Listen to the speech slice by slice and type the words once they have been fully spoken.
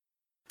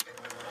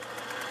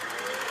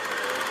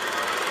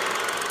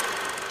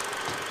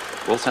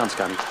Roll sound,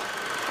 Scotty.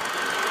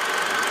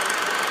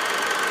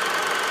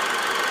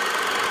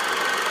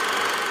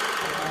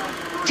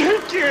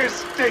 Take your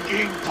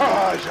stinking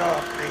paws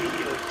off me,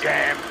 you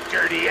damn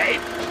dirty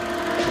ape!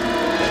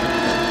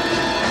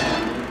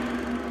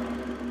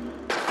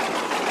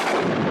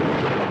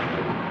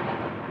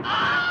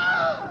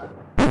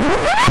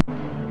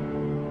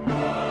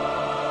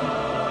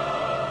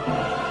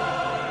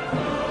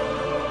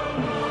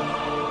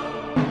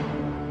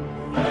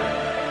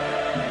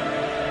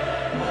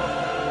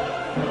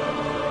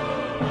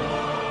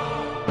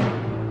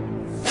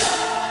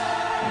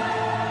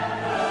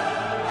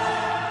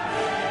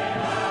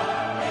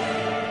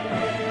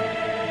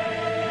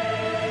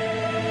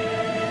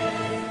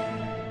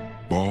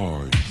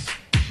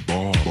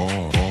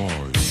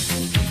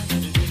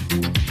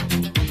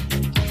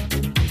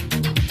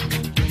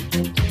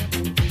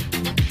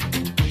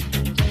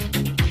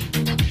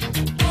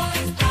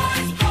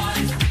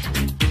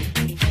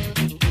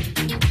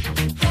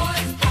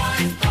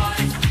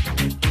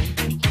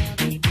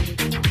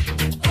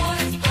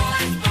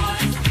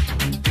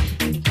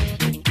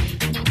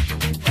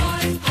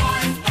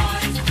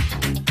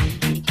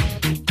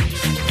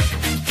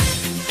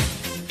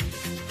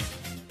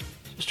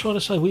 Trying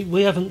to say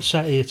we haven't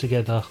sat here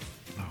together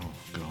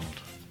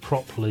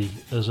properly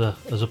as a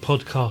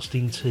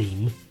podcasting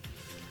team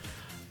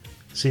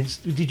since.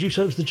 Did you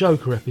say it was the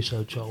Joker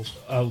episode, Charles?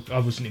 I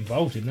wasn't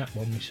involved in that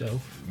one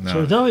myself.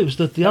 No, it was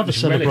the other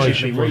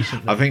celebration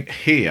recently. I think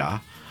here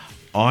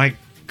I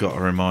got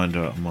a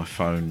reminder on my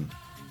phone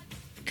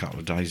a couple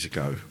of days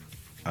ago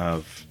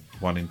of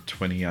one in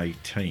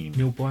 2018.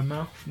 Mill by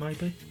Mouth,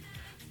 maybe.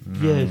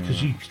 No, yeah,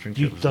 because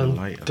you've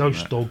done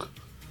Ghost Dog.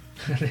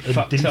 And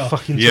didn't up.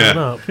 fucking turn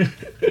up.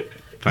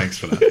 Thanks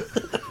for that.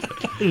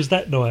 It was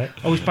that night.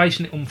 I was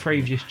basing it on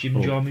previous Jim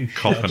Jarmusch.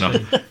 Cop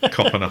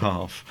and a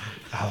half.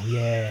 Oh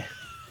yeah.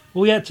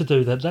 Well, we had to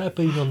do that. That had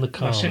been on the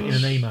cards. I sent you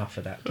an email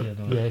for that.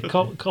 Yeah,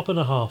 cop and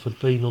a half had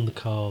been on the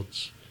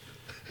cards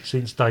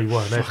since day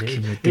one,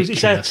 hasn't it?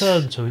 It's our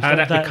turn to. How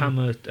that become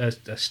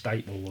a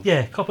staple?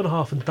 Yeah, cop and a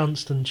half and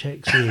Dunstan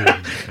checks in.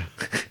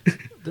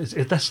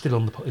 That's still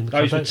on in the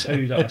Those were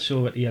two that I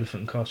saw at the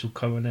Elephant and Castle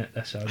Coronet.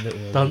 That's our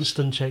little.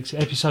 Dunstan checks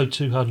in. Episode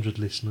 200,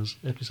 listeners.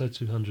 Episode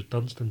 200.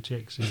 Dunstan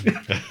checks in.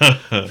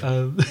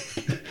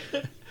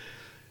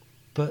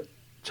 But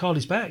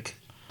Charlie's back.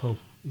 Paul,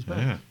 he's back.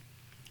 Yeah.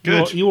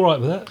 Good. You all right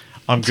with that?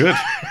 I'm good.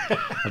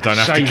 I don't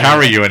have to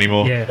carry you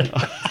anymore. Yeah.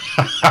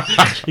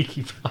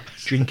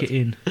 Drink it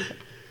in.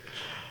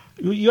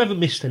 You haven't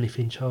missed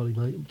anything, Charlie,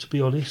 mate. To be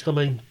honest, I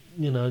mean,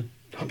 you know.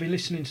 I've been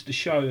listening to the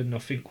show, and I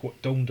think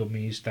what dawned on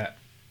me is that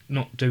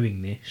not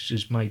doing this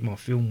has made my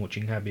film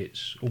watching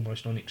habits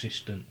almost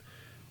non-existent.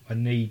 I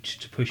need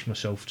to push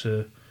myself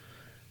to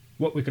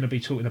what we're going to be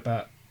talking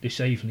about this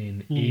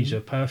evening is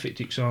a perfect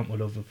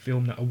example of a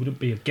film that I wouldn't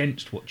be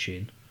against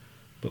watching,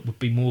 but would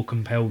be more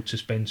compelled to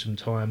spend some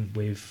time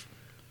with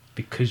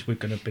because we're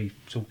going to be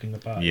talking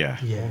about. Yeah.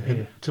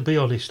 And to be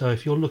honest, though,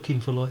 if you're looking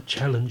for like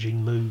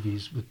challenging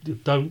movies,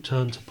 don't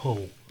turn to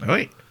Paul.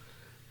 Wait,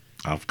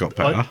 I've got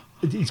better.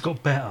 He's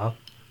got better.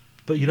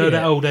 But you know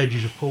that old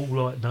adage of Paul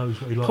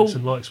knows what he likes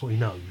and likes what he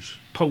knows.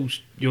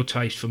 Paul's, your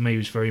taste for me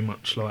was very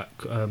much like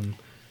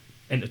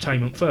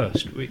entertainment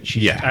first, which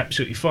is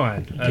absolutely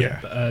fine.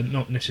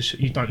 Not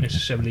necessarily. You don't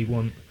necessarily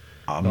want.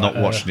 I'm not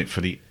watching it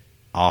for the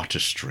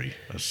artistry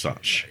as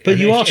such. But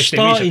you are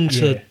starting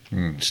to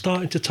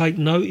take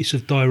notice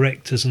of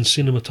directors and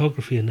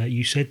cinematography, and that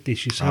you said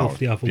this yourself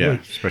the other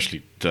week.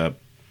 Especially To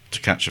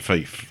Catch a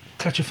Thief.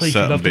 Catch a Thief,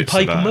 you loved, and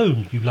Paper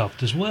Moon, you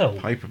loved as well.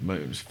 Paper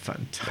Moon's a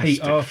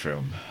fantastic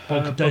film.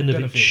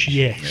 Bogdanovich,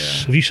 yes.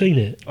 Yeah. Have you seen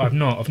it? I've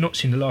not. I've not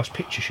seen The Last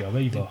Picture Show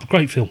either.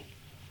 Great film.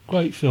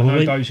 I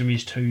know those are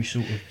his two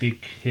sort of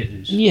big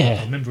hitters. Yeah.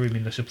 I remember him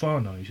in The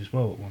Sopranos as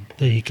well at one point.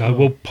 There you go.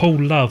 Well,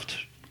 Paul loved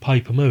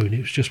Paper Moon. It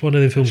was just one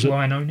of the films.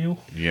 Ryan O'Neill.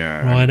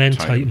 Yeah. Ryan and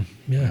Tatum.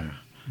 Yeah.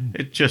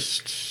 It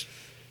just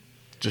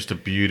a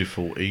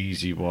beautiful,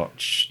 easy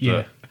watch.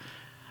 Yeah.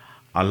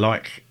 I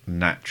like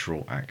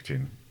natural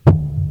acting.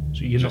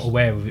 So you're not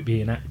aware of it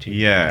being acting?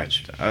 Yeah,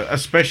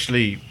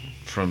 especially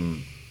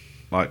from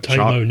like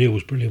Tatum O'Neill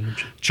was brilliant, wasn't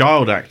she?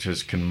 Child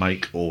actors can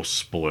make or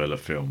spoil a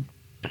film.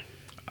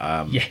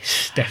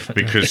 Yes,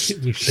 definitely.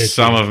 Because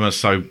some of them are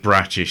so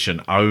bratish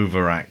and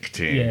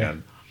overacting. Yeah.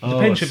 And,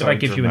 depends whether they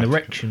give you an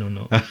erection or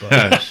not.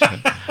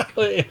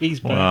 But.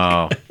 He's back.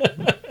 Well,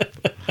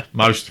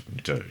 most of them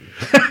do.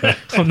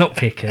 I'm not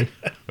picky.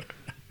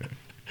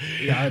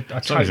 Yeah, I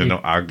as long as they're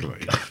not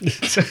ugly.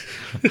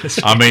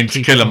 I mean,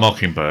 To Kill a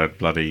Mockingbird,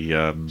 bloody...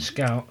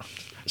 Scout.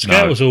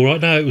 Scout was all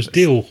right. No, it was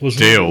Dill,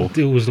 wasn't it?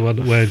 Dill was the one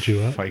that wound you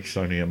up. Fakes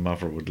only a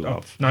mother would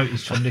love. I've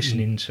noticed from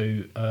listening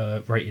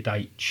to Rated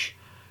H...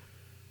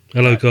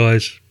 Hello,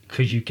 guys.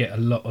 Because you get a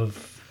lot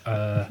of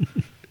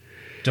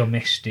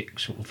domestic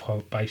sort of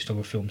horror-based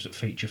horror films that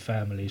feature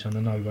families, and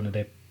I know one of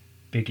their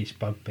biggest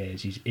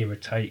bugbears is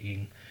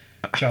irritating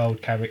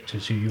child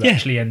characters who you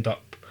actually end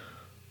up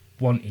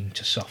wanting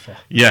to suffer.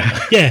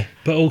 Yeah. Yeah,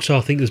 but also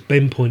I think, as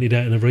Ben pointed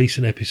out in a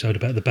recent episode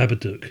about the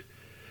Babadook,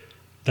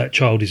 that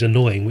child is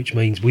annoying, which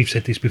means we've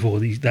said this before.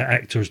 That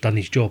actor has done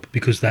his job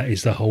because that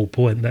is the whole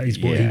point. That is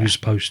what he was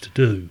supposed to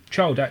do.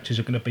 Child actors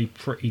are going to be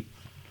pretty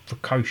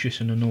precocious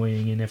and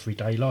annoying in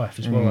everyday life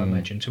as well. I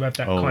imagine to have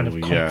that kind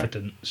of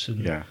confidence.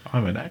 And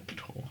I'm an actor.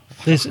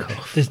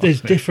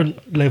 There's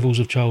different levels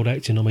of child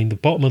acting. I mean, the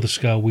bottom of the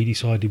scale we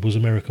decided was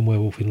American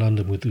Werewolf in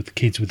London with the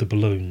kids with the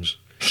balloons.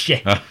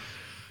 Yeah.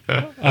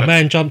 A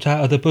man jumped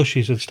out of the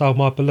bushes and stole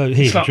my balloon.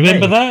 Here, Like do you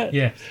remember me. that?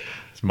 Yeah.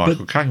 It's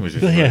Michael Caine was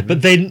it? Yeah,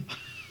 but then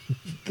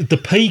the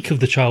peak of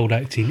the child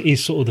acting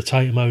is sort of the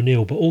Tatum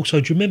O'Neill. But also,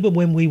 do you remember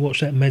when we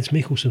watched that Mads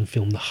Mikkelsen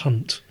film, The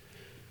Hunt?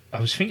 I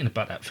was thinking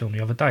about that film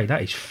the other day.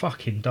 That is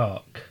fucking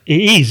dark.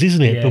 It is,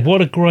 isn't it? Yeah. But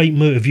what a great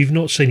movie. If you've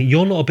not seen it,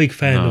 you're not a big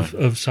fan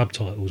of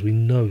subtitles. We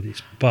know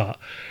this. But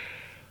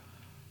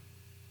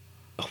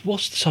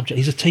what's the subject?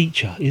 He's a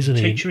teacher, isn't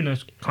he? Teacher in a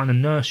kind of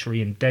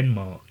nursery in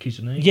Denmark,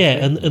 isn't he?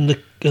 Yeah,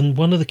 and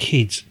one of the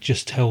kids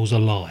just tells a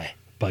lie,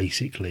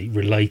 basically,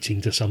 relating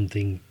to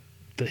something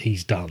that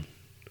he's done.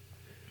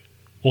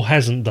 Or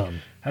hasn't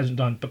done. Hasn't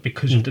done, but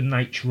because of the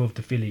nature of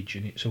the village,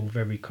 and it's all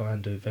very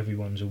kind of,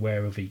 everyone's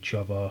aware of each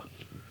other.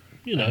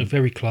 You know,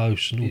 very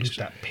close. And all It's this.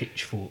 that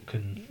pitchfork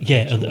and...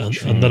 Yeah,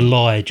 and the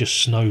lie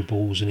just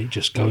snowballs and it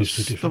just goes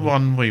to the different...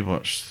 one we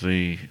watched,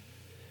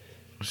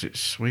 was it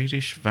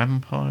Swedish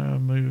vampire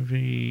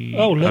movie?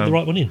 Oh, Let the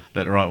Right One In.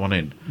 Let the Right One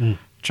In.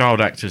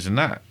 Child actors in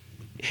that.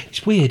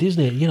 It's weird,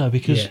 isn't it? You know,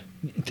 because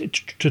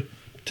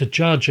to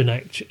judge an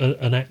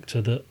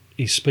actor that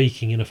is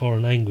speaking in a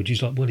foreign language,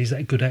 he's like, well, is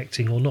that good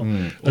acting or not?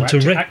 And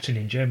acting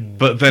in general.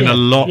 But then a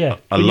lot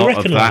But of you that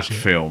recognise it.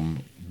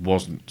 film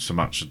wasn't so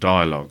much the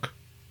dialogue.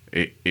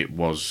 It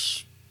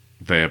was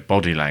their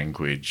body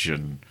language,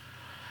 and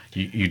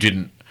you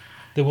didn't...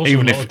 There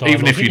wasn't a lot of dialogue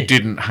even if in you it.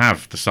 didn't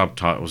have the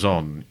subtitles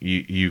on,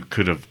 you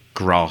could have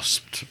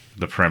grasped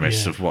the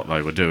premise of what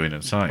they were doing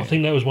and saying. I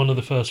think that was one of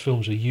the first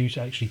films where you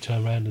actually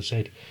turned around and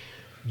said,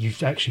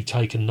 you've actually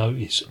taken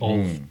notice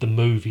of the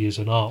movie as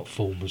an art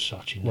form as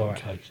such in that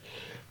case.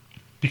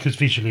 Because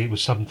visually it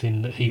was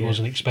something that he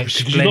wasn't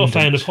expecting. Because you're not a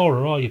fan of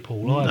horror, are you,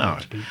 Paul? No,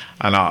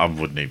 and I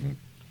wouldn't even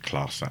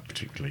class that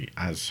particularly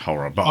as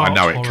horror, but I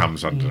know it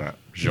comes under that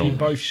genre. You've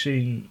both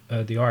seen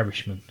The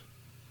Irishman.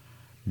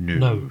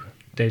 No.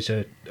 There's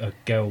a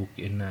girl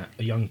in that,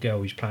 a young girl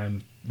who's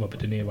playing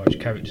Robert De Niro's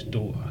character's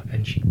daughter,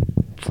 and she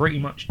pretty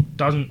much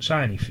doesn't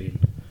say anything,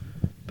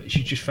 but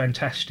she's just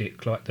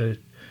fantastic. Like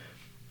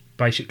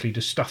basically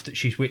the stuff that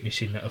she's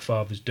witnessing that her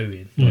father's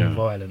doing, like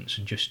violence,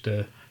 and just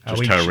her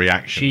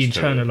reactions. She to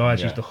it.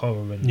 internalises the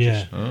horror, and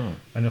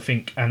and I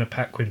think Anna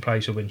Paquin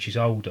plays her when she's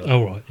older.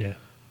 Oh right, yeah.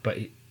 But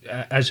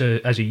as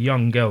a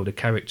young girl, the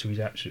character is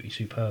absolutely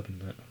superb in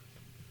that.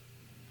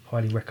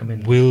 Highly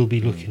recommend. We'll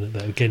be looking at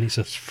that again. It's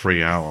a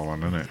 3-hour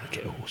one, isn't it?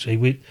 See,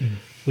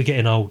 we're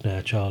getting old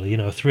now, Charlie. You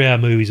know, a 3-hour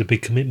movie is a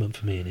big commitment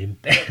for me and him.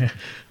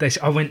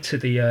 I went to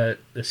the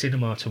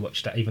cinema to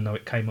watch that, even though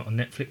it came out on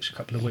Netflix a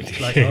couple of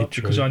weeks later,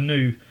 because I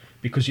knew,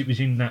 because it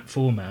was in that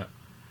format,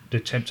 the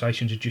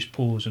temptation to just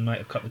pause and make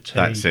a cup of tea.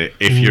 That's it.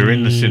 If you're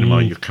in the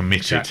cinema, you're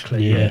committed.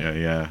 Exactly.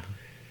 Yeah.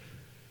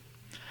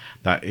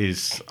 That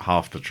is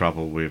half the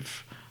trouble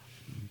with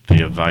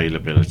the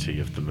availability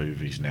of the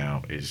movies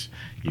now, is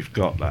you've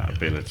got that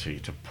ability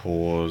to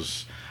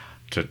pause,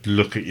 to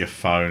look at your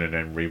phone and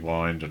then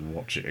rewind and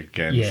watch it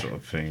again, sort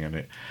of thing,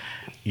 and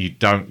you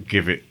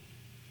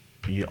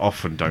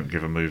often don't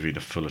give a movie the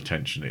full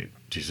attention it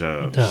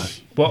deserves. No.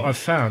 What I've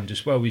found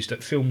as well is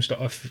that films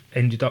that I've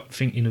ended up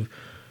thinking of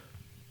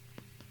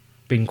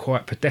being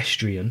quite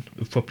pedestrian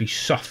have probably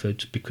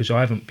suffered because I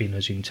haven't been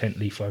as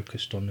intently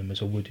focused on them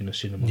as I would in a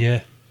cinema.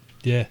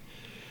 Yeah.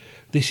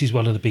 This is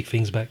one of the big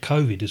things about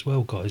COVID as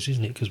well, guys,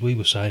 isn't it? Because we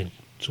were saying,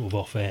 sort of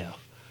off air,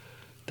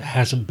 there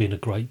hasn't been a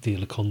great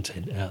deal of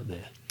content out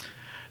there.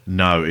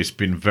 No, it's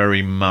been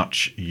very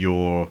much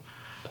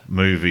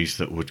movies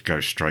that would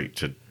go straight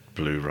to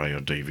Blu-ray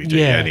or DVD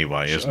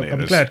anyway, isn't it?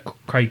 I'm glad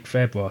Craig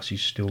Fairbrass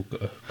has still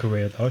got a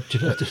career, though. Do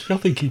you know, I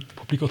think he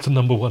probably got to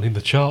number one in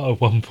the chart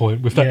at one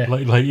point with that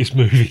latest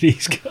movie.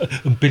 He's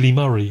got, and Billy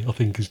Murray, I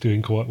think, is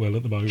doing quite well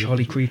at the moment.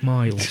 Charlie Creed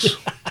Miles.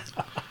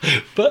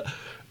 But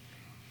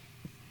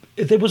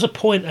there was a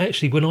point,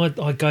 actually, when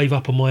I gave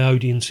up on my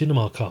Odeon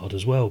cinema card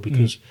as well,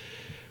 because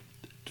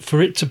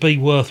for it to be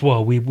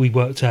worthwhile, we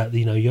worked out,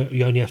 you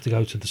only have to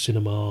go to the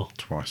cinema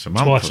twice a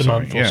month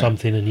or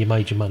something, and you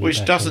made your money Which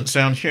back doesn't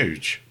sound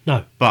huge.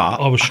 No, but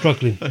I was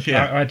struggling. I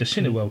had a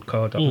Cineworld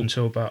card up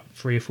until about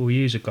 3 or 4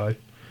 years ago,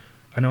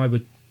 and I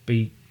would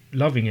be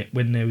loving it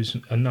when there was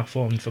enough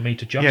on for me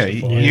to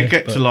justify it. You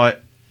get to, I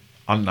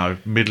don't know,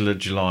 middle of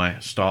July,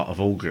 start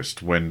of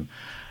August, when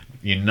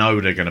you know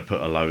they're going to put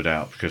a load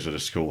out because of the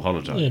school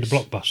holidays. Yeah, the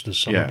blockbusters,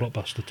 summer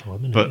blockbuster time,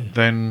 isn't but it?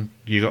 then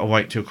you got to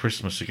wait till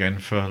Christmas again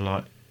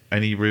for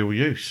any real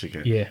use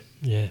again.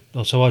 Yeah.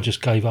 So I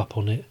just gave up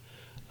on it,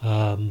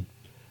 and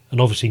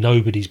obviously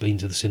nobody's been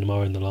to the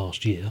cinema in the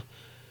last year.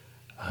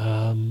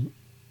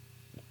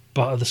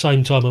 But at the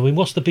same time, I mean,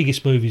 what's the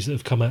biggest movies that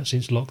have come out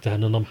since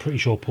lockdown? And I'm pretty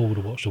sure Paul would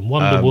have watched them.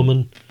 Wonder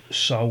Woman,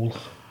 Soul.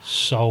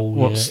 Soul.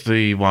 What's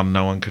the one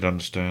no one could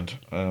understand?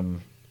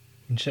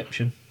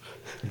 Inception.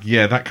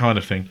 Yeah, that kind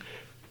of thing.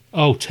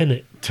 Oh,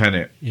 Tenet.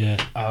 Tenet.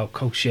 Yeah. Oh, of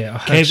course, yeah. I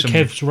heard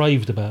Kev's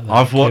raved about that.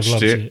 I've Kev watched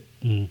loves it.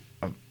 Mm.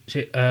 Is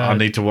it, I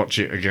need to watch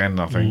it again,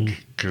 I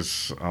think,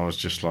 because I was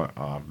just like,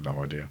 I have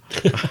no idea.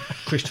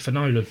 Christopher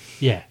Nolan.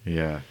 Yeah.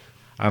 Yeah.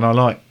 And I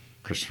like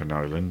Christopher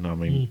Nolan. I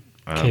mean...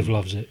 Kev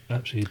loves it.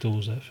 Absolutely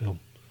adores that film.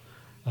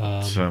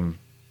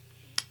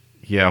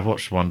 Yeah, I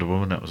watched Wonder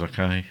Woman. That was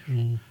okay.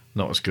 Mm.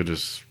 Not as good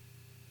as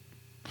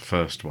the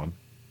first one.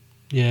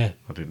 Yeah.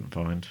 I didn't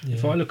find. Yeah.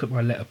 If I look at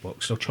my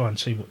letterbox, I'll try and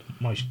see what the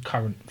most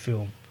current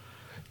film.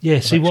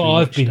 Yeah, see what actually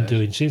I've watched been those.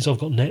 doing since I've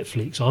got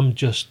Netflix, I'm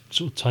just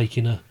sort of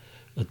taking a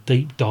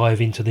deep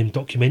dive into them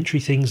documentary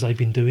things they've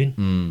been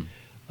doing.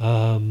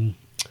 Don't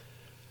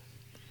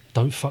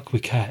Fuck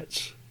With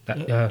Cats.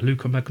 That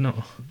Luca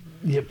Magnotta.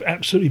 Yeah,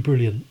 absolutely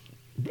brilliant.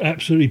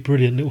 Absolutely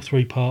brilliant little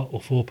 3-part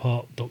or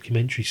 4-part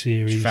documentary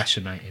series. It's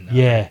fascinating.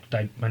 Yeah.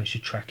 They managed to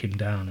track him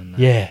down and that.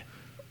 Yeah.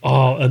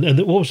 Oh, and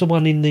what was the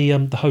one in the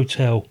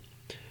hotel?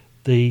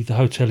 The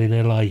hotel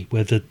in LA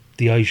where the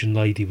Asian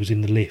lady was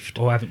in the lift.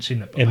 Oh, I haven't seen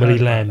that. But Emily I've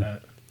heard Lamb.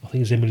 about that. I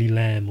think it's Emily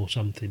Lamb or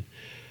something.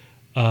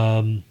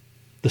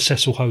 The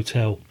Cecil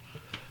Hotel.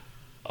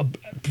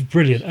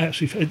 Brilliant.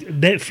 Absolutely.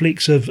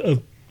 Netflix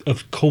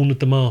have cornered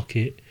the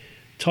market.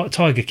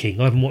 Tiger King.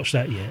 I haven't watched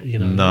that yet. You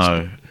know.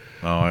 No,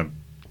 I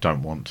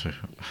don't want to.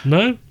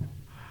 No?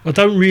 I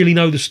don't really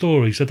know the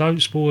story, so don't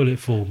spoil it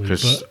for me.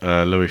 Because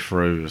But Louis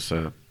Theroux is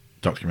a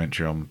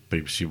documentary on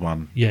BBC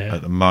One Yeah.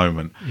 at the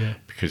moment, yeah.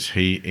 because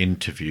he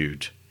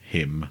interviewed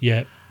him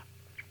Yeah.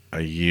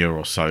 a year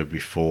or so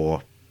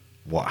before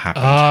what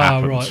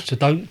happened. Right. So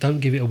don't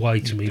give it away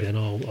to me then.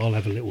 I'll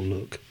have a little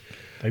look.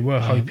 They were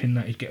hoping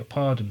that he'd get a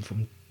pardon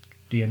from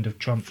the end of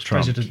Trump's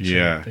Trump, presidency.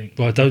 yeah. I think.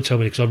 Right, don't tell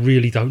me because I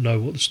really don't know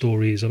what the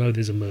story is. I know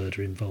there's a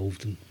murder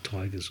involved and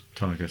tigers.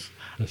 Tigers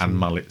That's and all.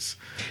 mullets.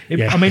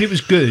 Yeah. I mean, it was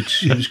good.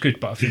 It was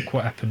good, but I think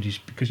what happened is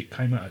because it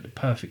came out at the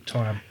perfect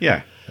time.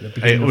 Yeah, At the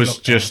beginning it of was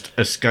lockdown. just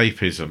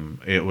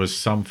escapism. It was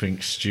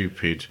something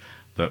stupid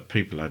that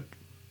people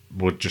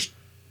were just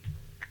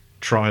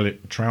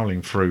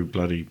trawling through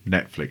bloody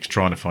Netflix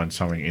trying to find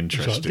something It's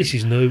interesting. like, this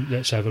is new.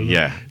 Let's have a look.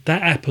 Yeah.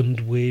 That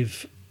happened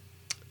with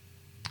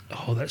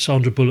that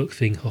Sandra Bullock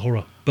thing,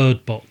 horror,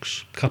 Bird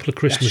Box, a couple of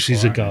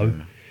Christmases right, ago,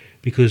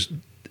 because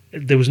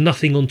there was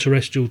nothing on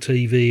terrestrial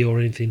TV or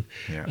anything,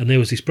 Yeah. and there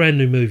was this brand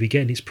new movie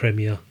getting its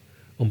premiere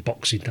on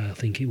Boxing Day, I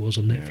think it was,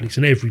 on Netflix,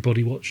 and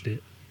everybody watched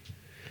it.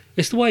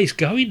 It's the way it's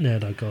going now,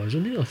 though, guys,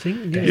 isn't it? I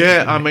think.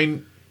 Yeah, I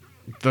mean,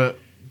 the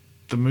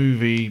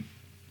movie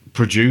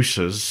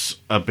producers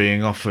are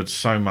being offered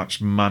so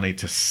much money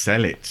to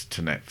sell it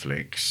to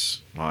Netflix,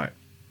 like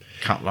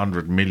a couple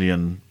 $100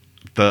 million,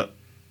 that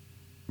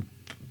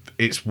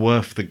it's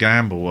worth the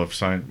gamble of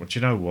saying, well, do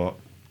you know what?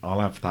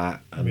 I'll have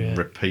that and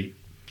repeat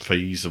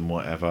fees and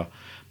whatever,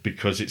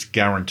 because it's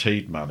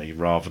guaranteed money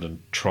rather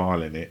than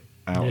trialing it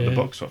out of the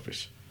box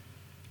office.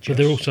 But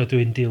they're also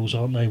doing deals,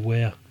 aren't they,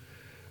 where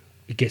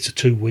it gets a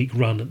 2-week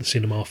run at the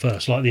cinema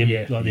first, like the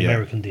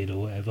American did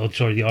or whatever. Oh,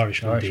 sorry, the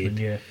Irishman did.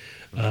 Yeah.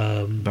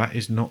 That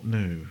is not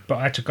new. But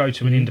I had to go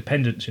to an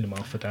independent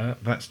cinema for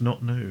that. That's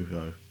not new,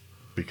 though,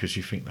 because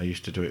you think they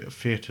used to do it at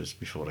theatres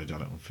before they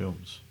done it on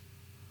films.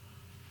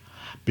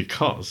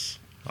 Because,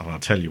 and I'll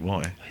tell you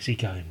why. Where's he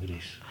going with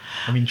this?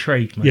 I'm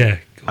intrigued, mate.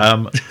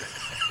 Yeah.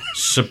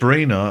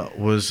 Sabrina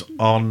was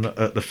on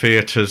at the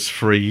theatres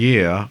for a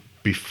year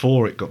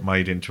before it got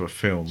made into a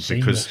film.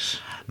 Seamless. Because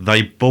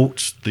they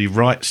bought the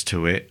rights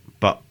to it,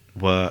 but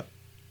were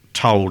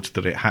told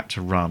that it had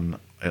to run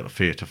at the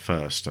theatre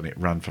first, and it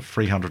ran for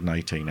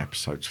 318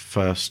 episodes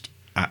first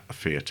at the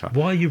theatre.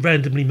 Why are you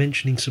randomly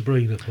mentioning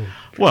Sabrina, Paul?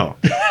 Well,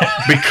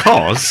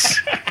 because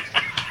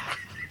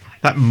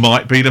that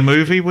might be the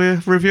movie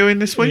we're reviewing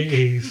this week. It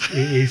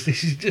is.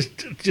 This is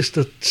just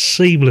a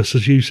seamless,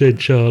 as you said,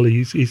 Charlie.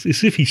 It's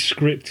as if he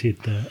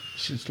scripted that.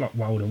 It's like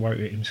Wilder wrote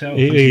it himself.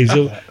 It is.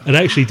 Isn't it? And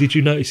actually, did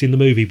you notice in the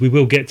movie, we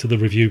will get to the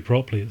review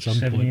properly at some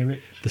 7 point. Year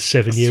Itch. The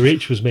 7-Year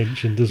Itch was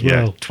mentioned as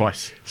Yeah, well.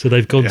 twice. So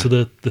they've gone Yeah. to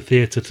the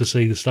theatre to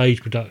see the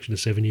stage production of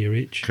 7-Year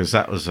Itch. Because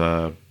that was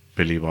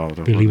Billy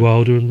Wilder. Billy wasn't it?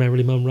 Wilder and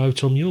Marilyn Monroe,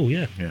 Tom Yule,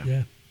 yeah.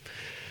 Yeah.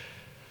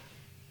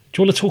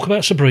 Do you want to talk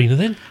about Sabrina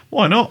then?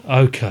 Why not?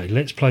 Okay,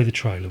 let's play the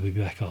trailer. We'll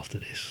be back after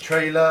this.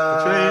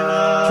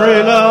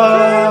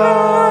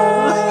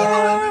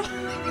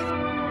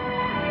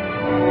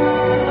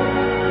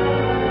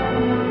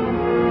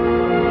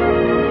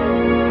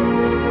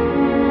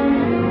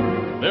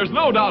 There's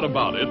no doubt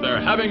about it,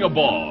 they're having a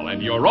ball,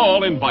 and you're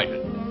all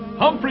invited.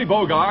 Humphrey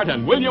Bogart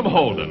and William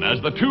Holden as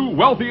the two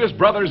wealthiest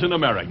brothers in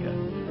America,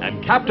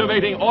 and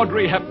captivating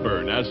Audrey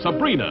Hepburn as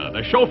Sabrina,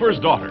 the chauffeur's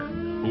daughter,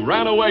 who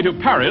ran away to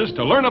Paris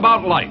to learn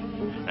about life,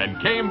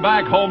 and came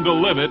back home to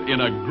live it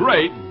in a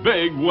great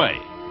big way.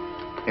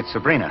 It's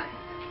Sabrina.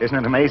 Isn't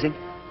it amazing?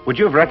 Would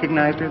you have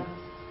recognized her?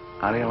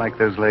 How do you like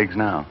those legs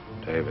now?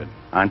 David.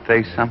 Aren't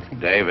they something?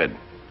 David.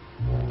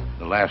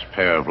 The last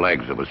pair of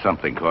legs that was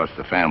something cost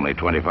the family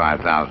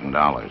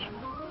 $25,000.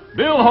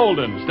 Bill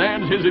Holden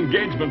stands his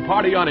engagement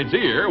party on its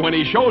ear when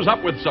he shows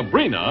up with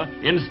Sabrina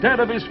instead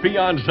of his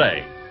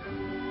fiancée.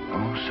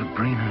 Oh,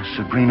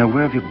 Sabrina,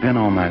 where have you been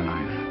all my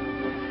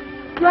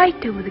life? Right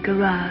there with the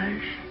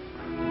garage.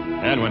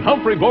 And when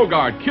Humphrey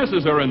Bogart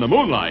kisses her in the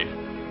moonlight,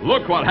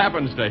 look what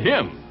happens to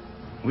him.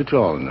 It's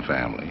all in the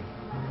family.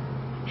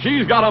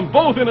 She's got them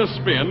both in a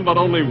spin, but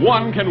only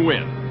one can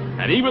win.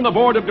 And even the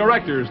board of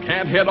directors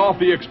can't head off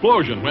the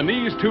explosion when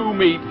these two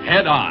meet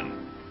head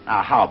on.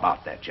 Now, how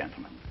about that,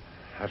 gentlemen?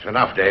 That's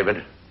enough,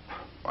 David.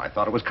 I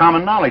thought it was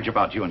common knowledge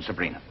about you and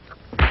Sabrina.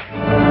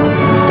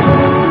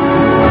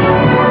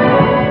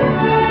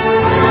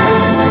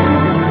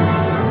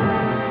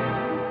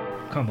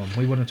 Come on,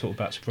 we want to talk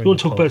about Sabrina. You want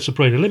to talk about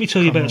Sabrina? Let me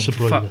tell you Come about on,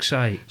 Sabrina. For fuck's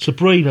sake.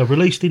 Sabrina,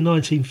 released in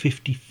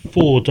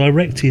 1954,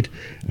 directed,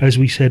 as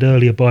we said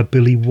earlier, by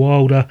Billy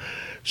Wilder,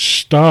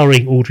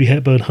 starring Audrey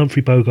Hepburn,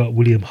 Humphrey Bogart,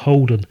 William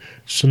Holden.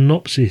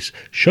 Synopsis: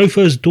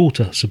 chauffeur's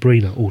daughter,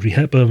 Sabrina, Audrey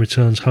Hepburn,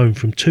 returns home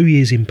from 2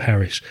 years in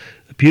Paris,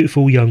 a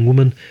beautiful young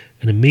woman,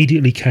 and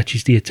immediately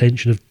catches the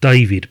attention of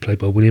David, played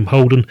by William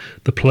Holden,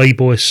 the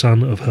playboy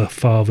son of her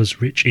father's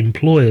rich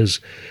employers.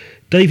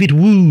 David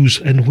woos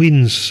and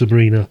wins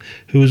Sabrina,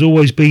 who has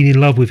always been in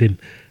love with him.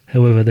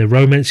 However, their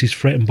romance is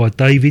threatened by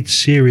David's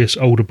serious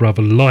older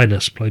brother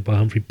Linus, played by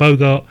Humphrey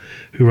Bogart,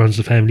 who runs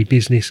the family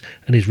business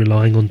and is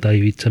relying on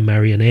David to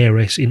marry an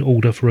heiress in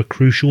order for a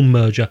crucial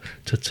merger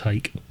to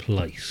take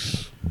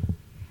place.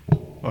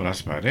 Well,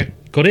 that's about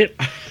it. Got it?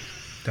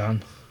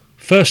 Done.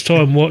 First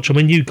time watch. I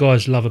mean, you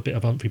guys love a bit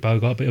of Humphrey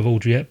Bogart, a bit of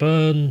Audrey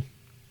Hepburn,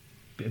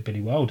 Bit of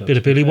Billy Wilder. bit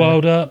of Billy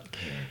Wilder.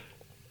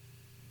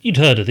 You'd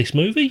heard of this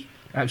movie?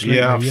 Absolutely.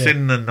 Yeah, I've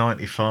seen the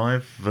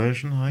 95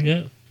 version, I think.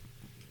 Yeah.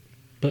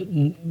 But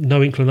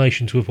no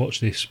inclination to have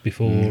watched this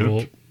before.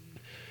 Nope.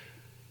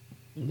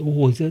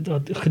 I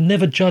can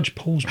never judge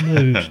Paul's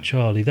mood,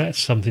 Charlie. That's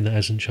something that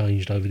hasn't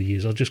changed over the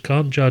years. I just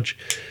can't judge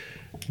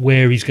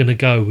where he's going to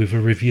go with a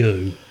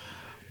review.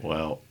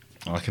 Well,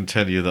 I can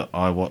tell you that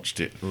I watched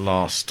it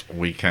last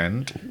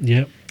weekend,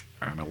 Yep.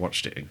 and I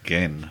watched it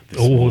again this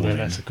Oh, morning.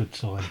 that's a good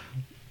sign.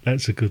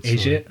 That's a good sign.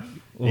 Is it?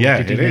 Or Yeah,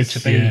 did it need is. to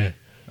be? Yeah.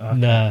 Okay.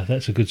 Nah,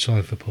 that's a good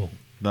sign for Paul.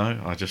 No,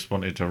 I just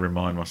wanted to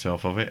remind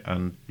myself of it,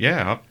 and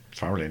yeah, I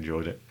thoroughly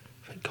enjoyed it.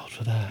 Thank God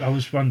for that. I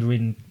was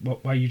wondering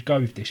what way you'd go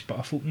with this, but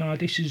I thought, no,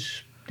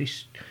 this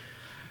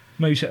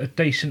moves at a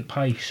decent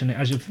pace, and it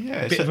has a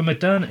Yeah, bit of a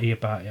modernity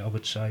about it, I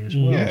would say, as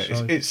well. Yeah,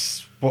 so.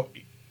 it's what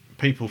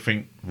people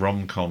think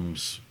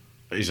rom-coms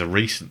is a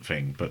recent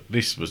thing, but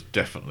this was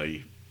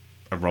definitely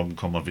a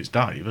rom-com of its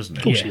day, wasn't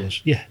it? Of course Yeah. it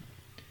was. Yeah.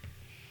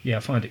 Yeah, I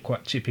find it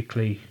quite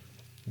typically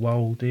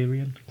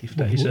Wilderian, if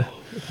that is a...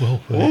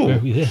 Well, Oh,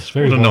 yes,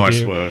 very what a well nice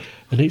dear. word.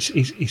 And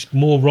it's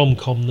more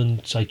rom-com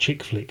than, say,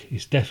 chick flick.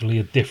 It's definitely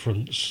a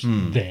difference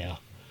there.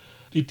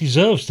 It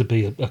deserves to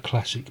be a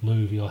classic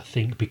movie, I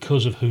think,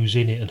 because of who's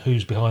in it and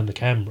who's behind the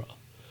camera.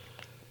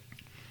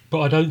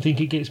 But I don't think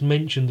it gets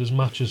mentioned as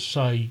much as,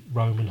 say,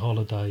 Roman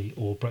Holiday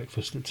or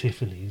Breakfast at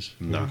Tiffany's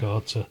with No.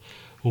 regard to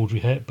Audrey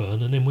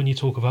Hepburn. And then when you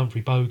talk of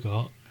Humphrey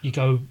Bogart, you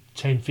go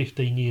 10,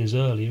 15 years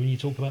earlier and you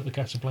talk about the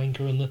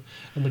Casablanca and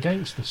the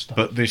gangster stuff.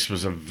 But this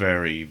was a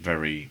very,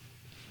 very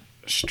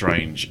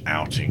strange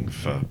outing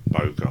for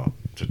Bogart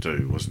to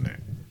do, wasn't it?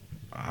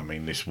 I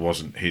mean, this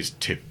wasn't his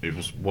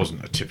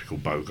wasn't a typical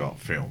Bogart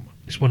film.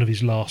 It's one of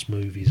his last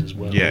movies as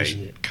well, Yeah,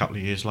 isn't a it? couple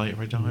of years later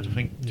he died, I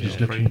think. Yeah. He's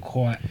looking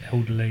quite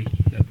elderly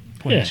at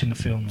points Yeah. in the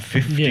film.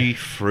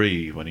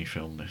 53 when he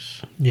filmed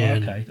this. Yeah,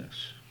 Oh, okay,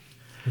 that's...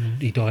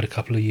 and he died a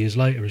couple of years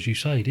later, as you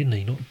say, didn't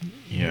he?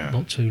 Yeah.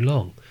 Not too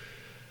long.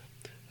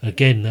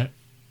 Again, that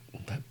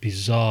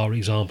bizarre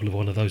example of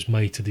one of those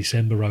May to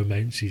December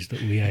romances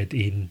that we had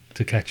in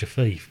To Catch a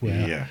Thief,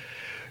 where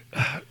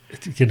Yeah.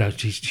 you know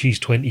she's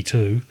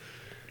 22.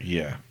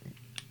 Yeah.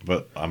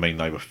 But, I mean,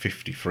 they were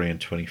 53 and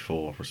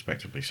 24,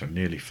 respectively, so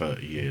nearly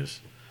 30 years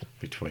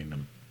between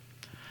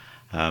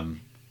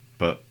them.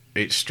 But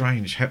it's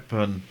strange.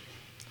 Hepburn,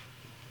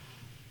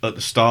 at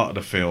the start of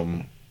the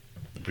film,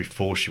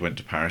 before she went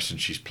to Paris, and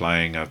she's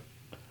playing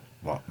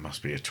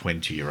must be a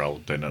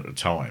 20-year-old then at the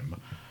time,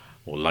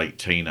 or late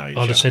teenager.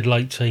 I'd have said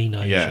late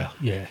teenager.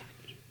 Yeah.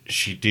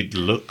 She did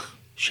look...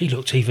 She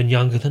looked even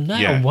younger than that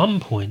Yeah. at one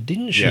point,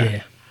 didn't she?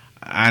 Yeah.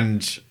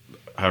 And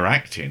her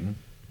acting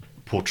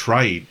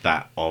portrayed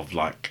that of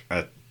like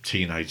a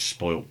teenage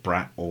spoilt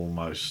brat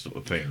almost sort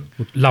of thing.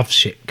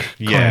 Lovesick.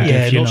 Yeah.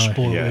 Yeah, you not know.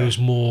 spoiled. Yeah. It was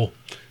more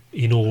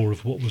in awe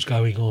of what was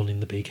going on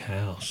in the big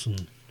house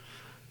and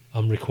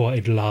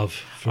unrequited love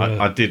for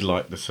I did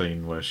like the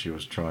scene where she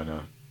was trying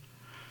to...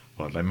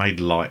 Well, they made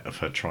light of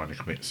her trying to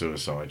commit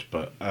suicide,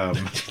 but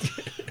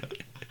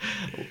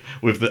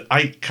with the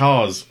 8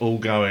 cars all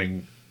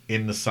going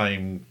in the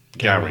same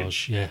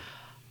garage, Yeah.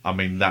 I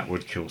mean, that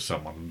would kill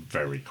someone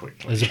very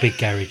quickly. There's a big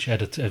garage,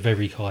 had a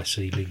very high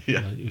ceiling.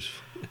 Yeah. It was,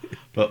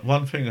 But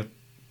one thing I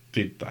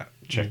did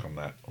check on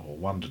that, or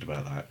wondered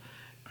about that,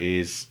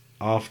 is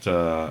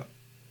after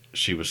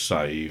she was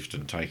saved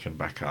and taken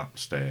back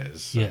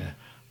upstairs, and Yeah.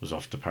 was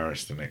off to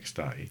Paris the next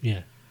day.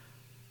 yeah.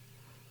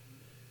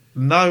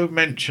 No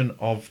mention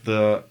of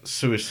the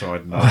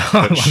suicide note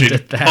I that she'd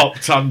wondered that.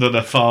 popped under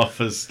the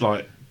father's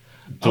door.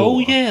 Oh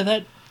yeah,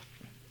 that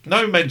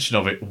No mention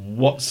of it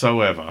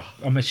whatsoever.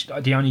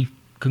 The only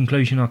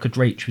conclusion I could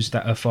reach was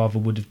that her father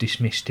would have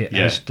dismissed it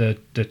as the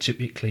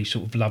typically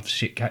sort of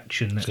lovesick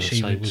action that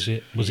she would.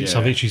 Was it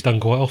something she's done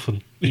quite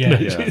often?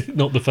 Yeah.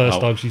 Not the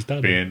first time she's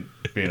done it.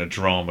 Being a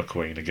drama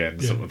queen again,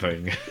 sort of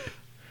thing.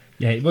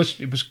 Yeah, it was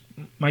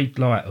made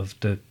light of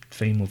the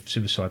theme of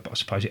suicide, but I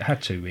suppose it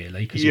had to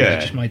really, because it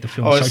just made the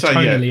film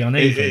tonally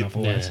uneven.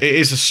 Otherwise, it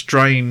is a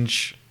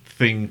strange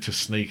thing to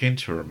sneak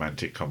into a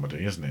romantic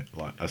comedy, isn't it?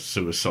 Like a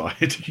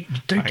suicide. You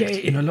do get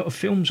it in a lot of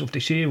films of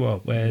this era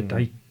where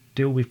they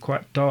deal with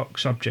quite dark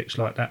subjects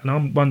like that, and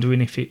I'm wondering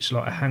if it's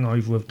like a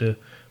hangover of the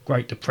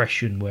Great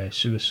Depression where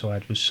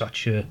suicide was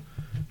such a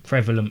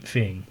prevalent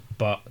thing,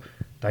 but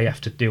they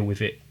have to deal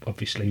with it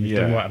obviously with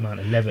the right amount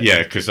of levity.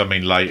 Yeah, because I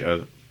mean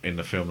later in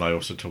the film they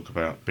also talk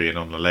about being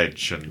on the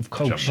ledge and of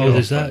course.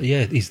 There's that.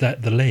 Yeah, is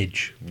that the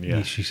ledge?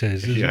 Yeah, she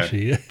says, doesn't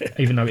she?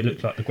 Even though it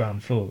looked like the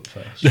ground floor at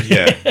first.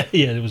 Yeah,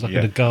 it was like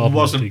in a garden.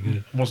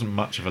 Wasn't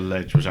much of a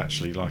ledge. It was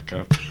actually like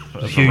a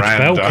huge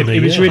veranda. balcony.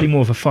 It was really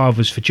more of a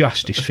Fathers for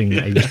Justice thing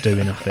that he was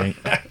doing, I think.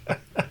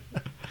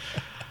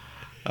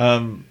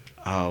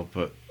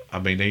 But I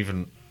mean,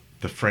 even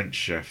the French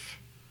chef.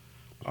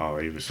 Oh,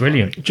 he was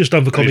brilliant. funny. Just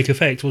done for comic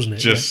effect, wasn't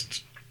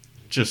it?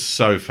 Just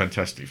so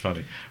fantastically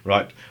funny.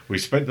 Right, we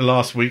spent the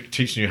last week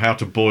teaching you how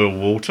to boil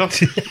water.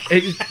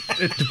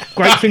 The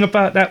great thing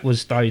about that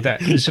was, though,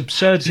 that as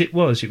absurd as it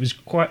was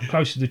quite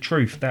close to the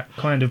truth. That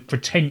kind of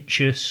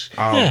pretentious,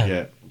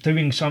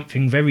 doing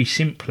something very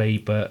simply,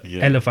 but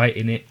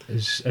elevating it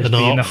as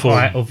being the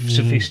height of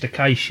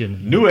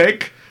sophistication. New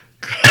egg.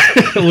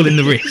 All in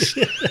the wrist.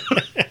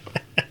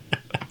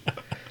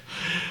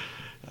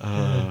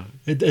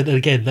 And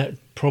again, that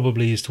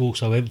probably is to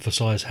also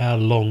emphasise how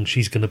long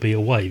she's going to be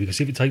away, because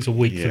if it takes a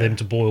week for them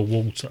to boil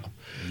water,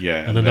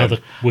 and another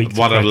week,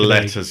 one of the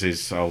letters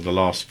is the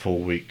last 4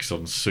 weeks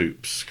on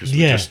soups because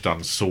we've just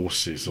done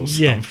sauces or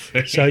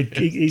something. So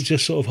it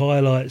just sort of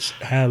highlights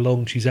how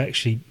long she's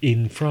actually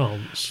in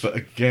France. But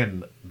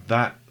again,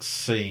 that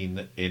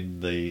scene in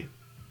the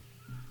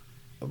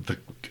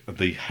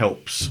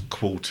helps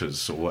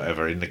quarters or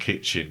whatever in the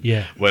kitchen,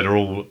 where they're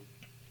all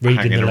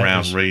hanging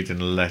around reading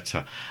the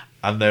letter,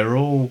 and they're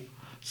all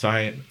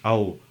saying,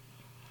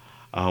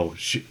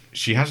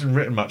 she hasn't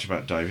written much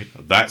about David.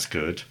 That's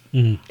good.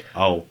 That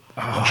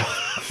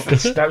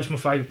was my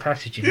favourite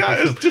passage in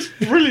it was just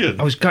brilliant.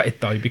 I was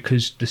gutted though,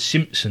 because The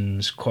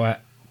Simpsons quite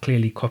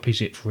clearly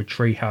copies it for a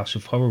Treehouse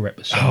of Horror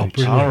episode. Oh,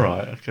 brilliant. All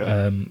right,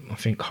 okay. I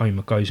think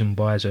Homer goes and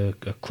buys a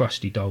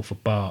crusty doll for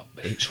Bart.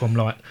 It's from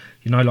like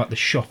the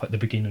shop at the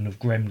beginning of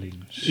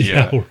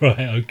Gremlins.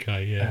 Right,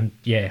 okay, And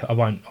I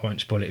won't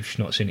spoil it if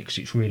you've not seen it, because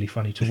it's really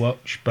funny to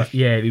watch. But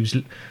it was.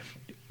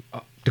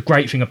 The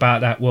great thing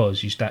about that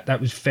was that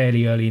was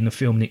fairly early in the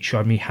film, and it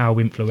showed me how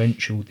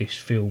influential this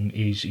film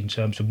is in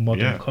terms of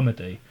modern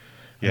comedy.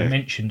 And I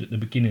mentioned at the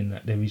beginning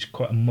that there is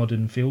quite a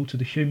modern feel to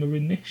the humour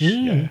in this.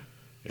 Yeah,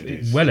 it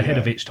is. Well ahead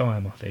of its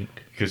time, I think.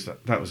 Because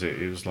that was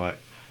it. It was like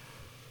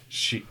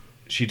she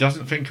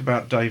doesn't think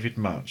about David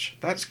much.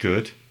 That's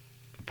good,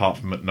 apart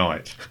from at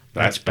night.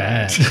 That's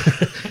bad.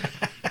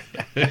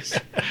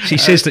 She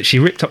says that she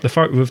ripped up the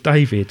photo of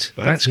David.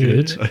 That's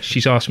good.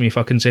 She's asked me if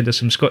I can send her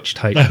some Scotch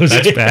tape.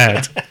 That's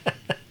bad.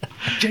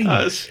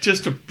 It's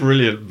just a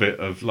brilliant bit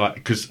of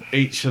because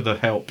each of the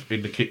help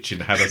in the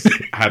kitchen had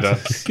a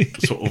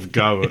sort of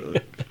go at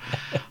it.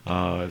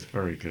 It's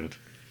very good.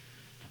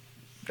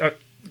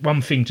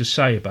 One thing to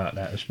say about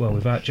that as well,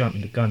 without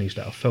jumping the gun, is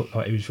that I felt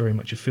like it was very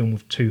much a film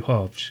with two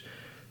halves.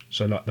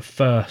 So like the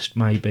first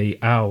maybe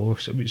hour,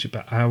 so it was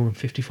about an hour and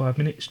 55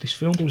 minutes, this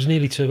film. It was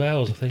nearly 2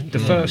 hours, I think. The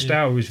first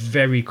hour was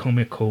very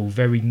comical,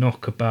 very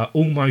knockabout,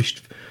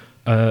 almost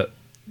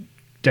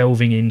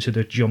delving into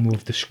the genre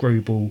of the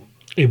screwball.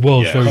 It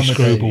was very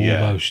screwball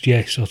almost,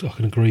 yes, I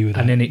can agree with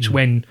that. And then it's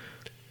when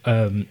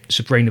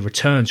Sabrina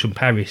returns from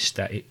Paris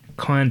that it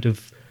kind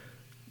of,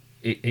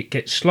 it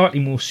gets slightly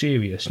more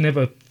serious,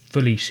 never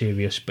fully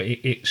serious, but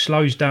it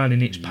slows down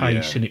in its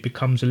pace and it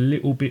becomes a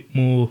little bit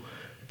more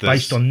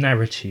based on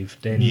narrative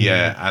then.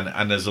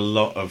 And there's a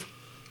lot of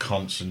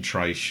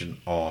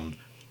concentration on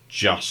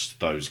just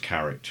those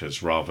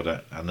characters rather than,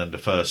 and then the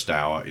first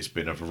hour it's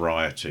been a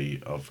variety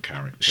of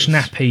characters,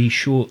 snappy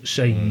short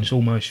scenes,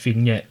 almost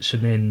vignettes,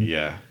 and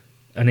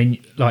then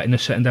like in the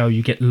second hour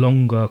you get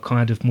longer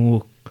kind of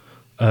more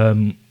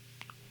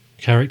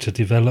character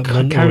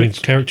development,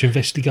 character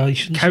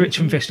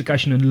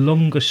investigation and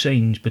longer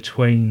scenes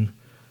between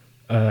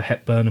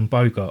Hepburn and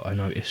Bogart, I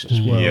noticed as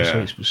well.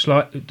 So it's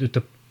slightly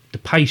the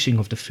pacing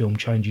of the film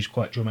changes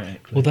quite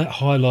dramatically. Well, that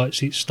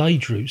highlights its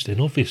stage routes then,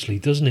 obviously,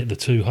 doesn't it? The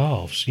two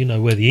halves,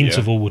 where the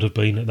interval would have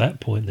been at that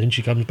point. Then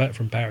she comes back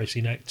from Paris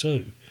in Act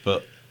 2.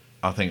 But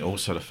I think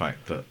also the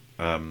fact that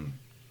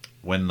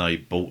when they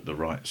bought the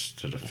rights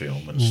to the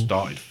film and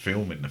started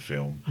filming the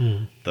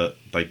film, that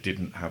they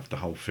didn't have the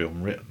whole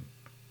film written.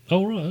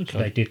 Oh, right, okay.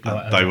 They did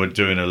they were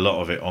doing a lot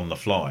of it on the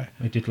fly.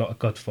 They did like a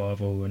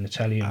Godfather or an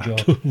Italian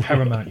Job.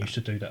 Paramount used to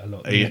do that a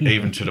lot.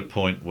 Even to the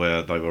point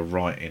where they were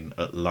writing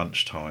at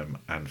lunchtime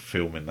and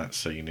filming that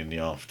scene in the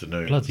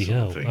afternoon. Bloody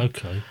hell,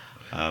 okay.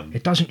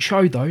 It doesn't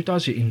show though,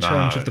 does it, in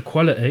terms of the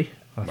quality,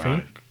 I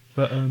think?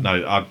 But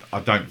No, I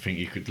don't think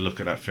you could look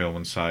at that film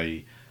and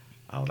say,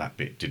 "Oh, that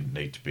bit didn't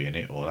need to be in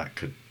it," or that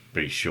could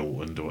be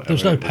shortened, or whatever. There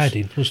was no It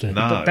padding, was there?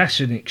 No, But that's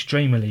an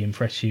extremely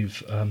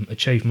impressive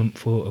achievement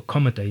for a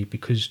comedy,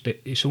 because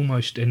it's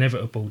almost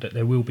inevitable that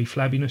there will be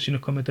flabbiness in a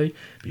comedy,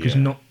 because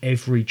Yeah. not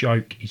every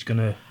joke is going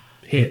to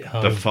hit.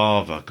 The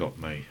father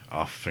got me.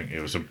 I think it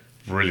was a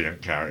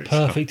brilliant character.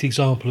 Perfect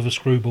example of a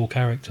screwball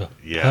character.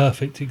 Yeah.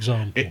 Perfect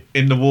example.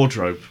 In the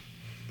wardrobe,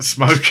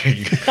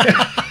 smoking.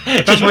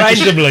 Just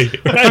randomly.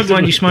 I don't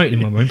mind you smoking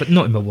in my room, but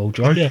not in my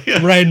wardrobe. Yeah,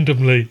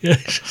 randomly.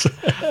 Yes.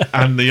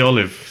 And the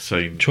olive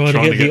scene. Trying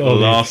to get the the olive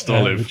last out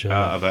of olive the jar.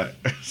 out of that.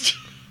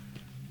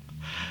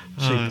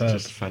 Superb. It's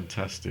just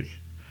fantastic.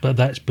 But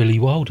that's Billy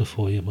Wilder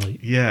for you, mate.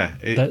 Yeah.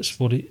 That's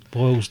what it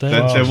boils down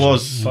There to.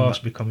 was...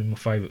 Fast becoming my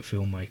favourite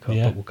filmmaker,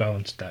 Yeah. but we'll go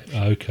on to that.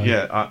 Okay.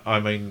 Yeah, I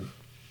mean,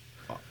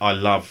 I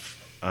love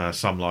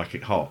Some Like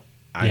It Hot.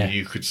 And Yeah.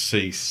 you could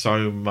see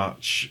so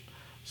much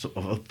sort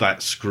of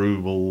that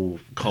screwball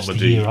That's the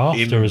comedy year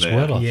after in as there.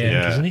 well, I think,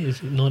 Yeah. isn't it? Is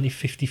it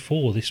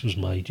 1954 this was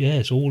made? Yeah,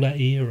 it's all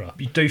that era.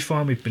 You do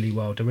find with Billy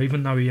Wilder,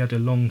 even though he had a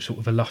long sort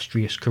of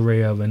illustrious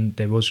career and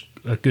there was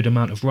a good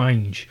amount of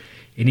range,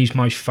 in his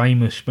most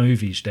famous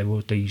movies there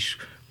were these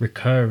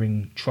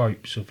recurring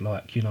tropes of,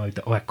 like, you know,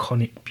 the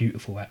iconic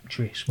beautiful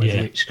actress, whether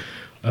Yeah. it's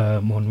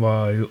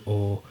Monroe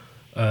or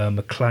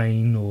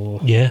McLean or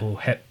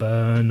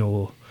Hepburn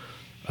or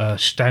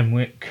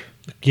Stanwyck.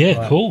 Yeah, Like,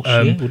 of course.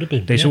 Yeah, it would have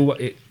been. There's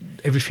yeah.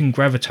 everything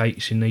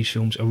gravitates in these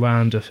films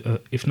around,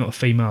 if not a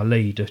female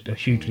lead, a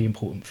hugely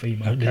important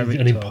female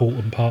character. an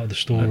important part of the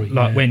story.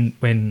 Like yeah.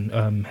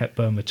 when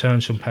Hepburn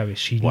returns from Paris,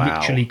 she Wow.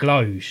 literally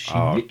glows. She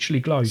Oh, literally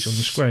glows on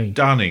the screen,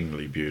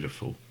 Stunningly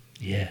beautiful.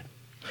 Yeah.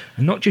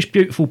 and not just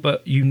beautiful,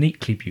 but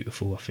uniquely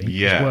beautiful. I think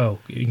Yeah. as well,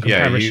 in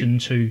Yeah, comparison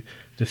to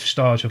the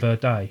stars of her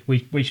day. We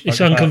spoke It's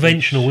about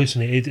unconventional,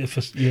 isn't it?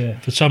 Yeah.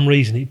 For some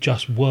reason, it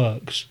just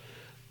works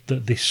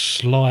that this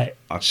slight,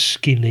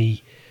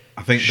 skinny,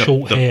 I think the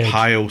short-haired,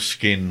 pale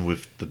skin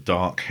with the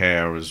dark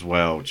hair as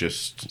well,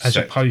 just as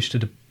set- opposed to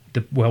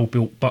the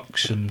well-built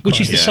buxom,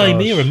 which is kind the of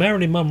same stars. era.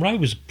 Marilyn Monroe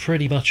was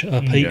pretty much at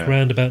her peak Yeah.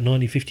 around about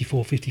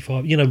 1954,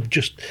 55. You know,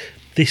 just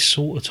this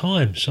sort of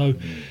time. So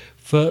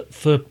for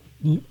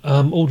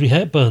Audrey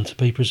Hepburn to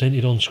be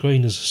presented on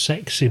screen as a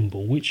sex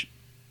symbol, which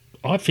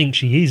I think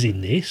she is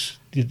in this.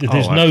 There's no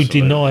absolutely,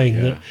 denying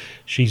yeah. that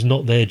she's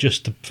not there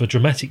just for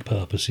dramatic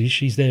purposes.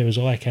 She's there as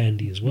eye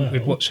candy as well.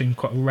 with what seemed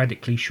quite a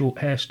radically short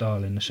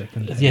hairstyle in the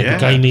second. Yeah, Yeah, the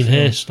gaming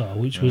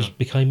absolutely. hairstyle, which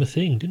became a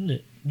thing, didn't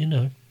it? You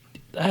know,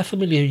 how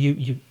familiar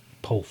you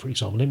Paul, for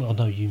example? I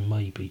know you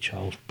may be,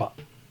 Charles, but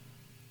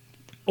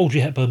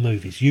Audrey Hepburn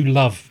movies. You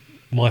love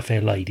My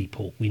Fair Lady,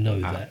 Paul. We know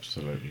that.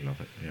 Absolutely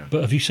love it. Yeah.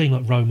 But have you seen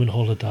like Roman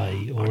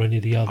Holiday or any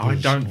of the others? I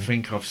don't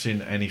think I've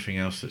seen anything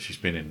else that she's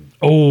been in.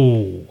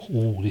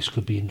 Oh, this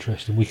could be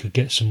interesting. We could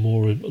get some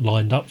more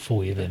lined up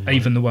for you then. mate.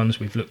 Even the ones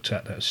we've looked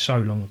at that are so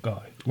long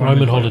ago.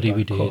 Roman Holiday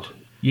we did. God,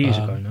 years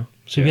ago now.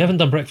 So we haven't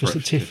done Breakfast at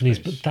Breakfast at Tiffany's,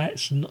 Tiffany's. but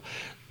that's not.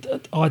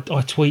 I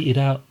tweeted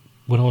out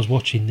when I was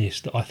watching this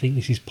that I think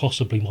this is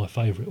possibly my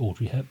favourite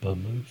Audrey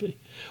Hepburn movie,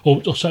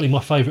 or certainly my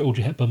favourite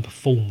Audrey Hepburn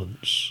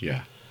performance.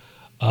 Yeah.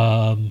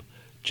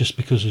 Just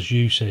because, as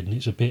you said, and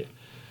it's a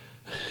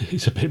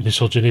bit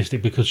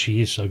misogynistic because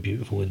she is so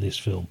beautiful in this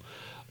film.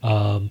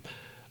 And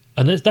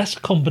that's a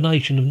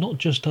combination of not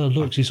just her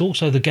looks; it's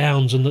also the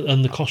gowns and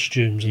the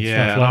costumes and Yeah,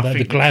 stuff and like I that.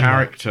 think The the glamour.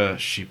 character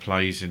she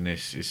plays in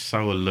this is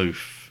so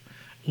aloof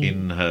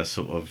in her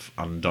sort of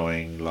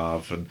undying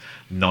love and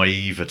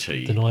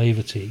naivety. The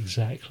naivety,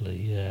 exactly.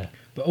 Yeah.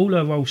 But all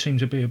her roles seem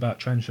to be about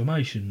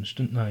transformations,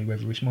 don't they?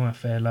 Whether it's My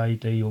Fair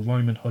Lady or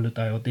Roman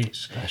Holiday or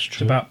this. That's It's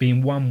true. about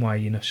being one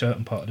way in a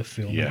certain part of the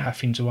film Yeah. and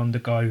having to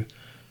undergo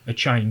a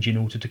change in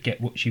order to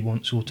get what she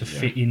wants or to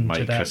fit into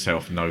Make that.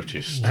 herself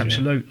noticed.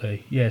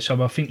 Absolutely, yeah.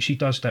 So I think she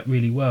does that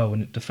really well,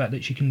 and the fact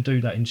that she can do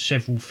that in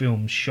several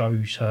films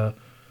shows her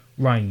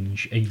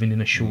range, even in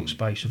a short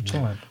space of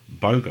time.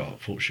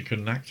 Bogart thought she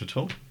couldn't act at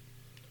all.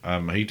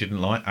 He didn't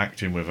like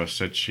acting with her.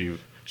 Said she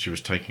was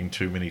taking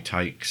too many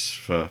takes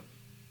for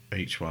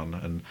each one,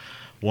 and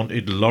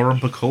wanted Lauren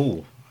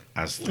Bacall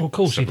as Well, of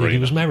course Sabrina. he did. He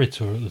was married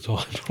to her at the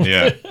time.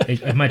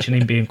 Yeah. Imagine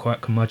him being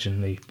quite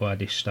curmudgeonly by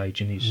this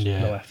stage in his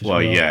Yeah. life as well.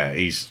 Well, yeah,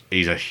 he's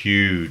a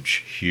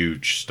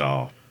huge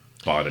star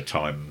by the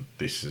time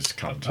this has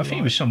come to I think he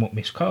light. was somewhat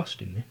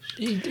miscast in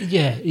this.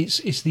 Yeah,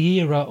 it's the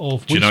era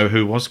of. Do you know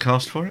who was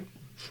cast for it?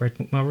 Fred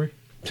McMurray,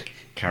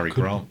 Cary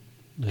Grant.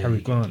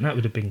 Cary Grant, that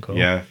would have been cool.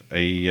 Yeah,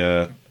 he.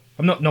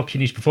 I'm not knocking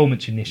his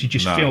performance in this. He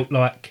just No. felt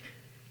like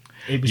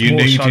it was You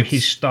more so needed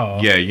his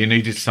star. Yeah, you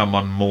needed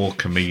someone more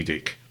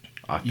comedic.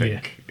 I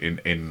think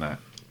in that.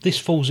 This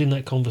falls in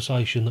that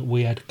conversation that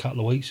we had a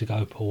couple of weeks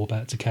ago, Paul,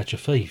 about To Catch a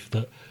Thief.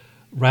 That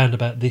round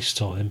about this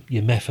time,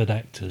 your method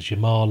actors, your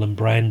Marlon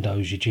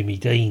Brandos, your Jimmy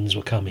Deans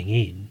were coming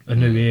in. A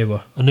new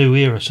era. A new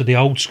era. So the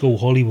old school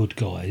Hollywood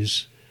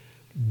guys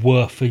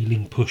were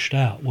feeling pushed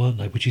out, weren't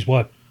they? Which is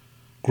why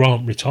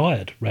Grant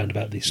retired round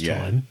about this Yeah.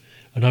 time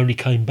and only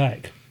came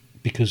back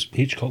because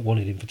Hitchcock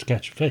wanted him for To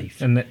Catch a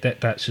Thief. And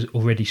that's an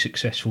already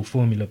successful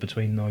formula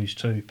between those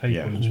two people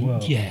Yeah. as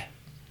well. Yeah.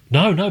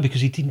 No,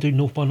 because he didn't do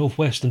North by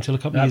Northwest until a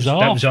couple of years That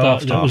was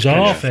after. That was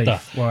after.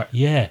 after. Right.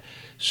 Yeah.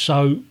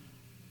 So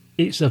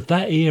it's of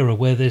that era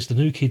where there's the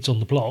New Kids on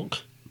the Block,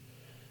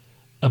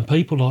 and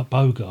people like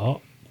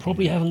Bogart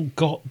probably haven't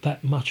got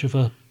that much of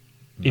a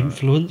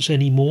influence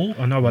anymore.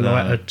 I know I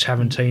like a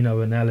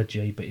Tarantino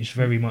analogy, but it's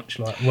very much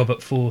like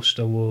Robert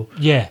Forster or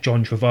Yeah.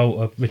 John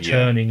Travolta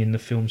returning in the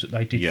films that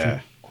they did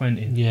for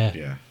Quentin. Yeah.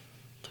 Yeah.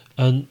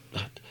 And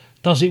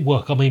does it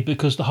work? I mean,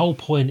 because the whole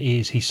point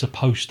is he's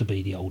supposed to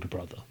be the older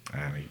brother.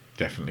 And he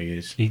definitely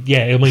is.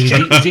 I mean,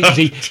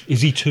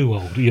 is he too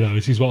old? You know,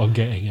 this is what I'm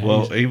getting at.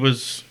 Well, he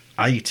was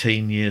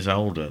 18 years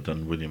older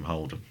than William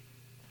Holden.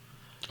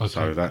 Okay.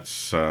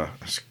 So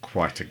that's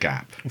quite a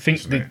gap. I think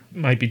isn't it?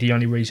 maybe the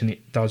only reason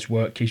it does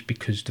work is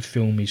because the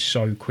film is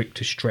so quick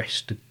to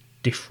stress the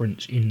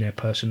difference in their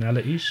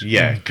personalities.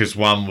 Yeah, because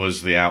one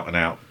was the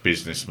out-and-out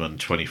businessman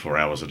 24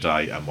 hours a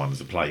day, and one's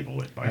the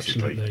playboy, basically.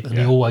 Absolutely. And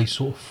he always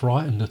sort of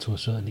frightened her to a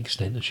certain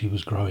extent as she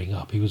was growing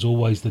up. He was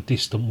always the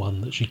distant one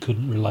that she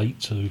couldn't relate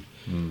to.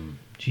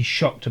 She's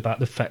shocked about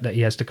the fact that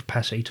he has the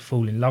capacity to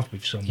fall in love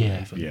with someone.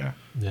 Yeah. even. Yeah.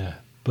 Yeah.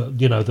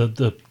 But, you know,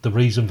 the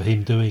reason for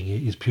him doing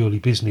it is purely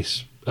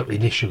business.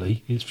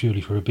 Initially, it's purely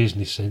for a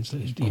business sense.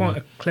 That is, Quite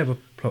a clever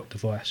plot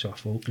device, I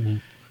thought.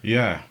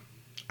 Yeah.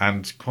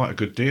 And quite a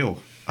good deal.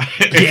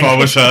 If I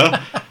was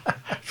her,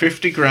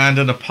 50 grand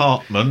an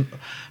apartment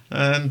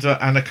and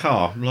a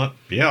car. I'm like,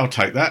 yeah, I'll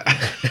take that.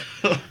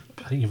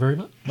 Thank you very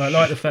much. I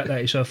like the fact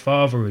that it's her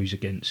father who's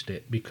against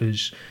it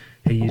because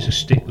he is a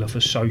stickler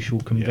for social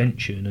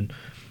convention. And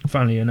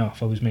funnily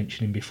enough, I was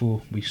mentioning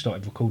before we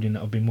started recording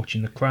that I've been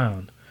watching The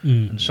Crown.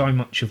 And so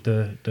much of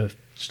the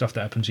stuff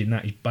that happens in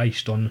that is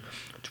based on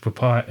the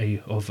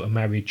propriety of a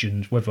marriage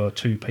and whether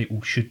two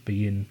people should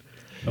be in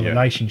a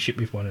relationship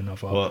with one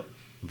another. Well,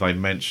 they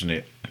mention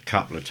it a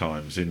couple of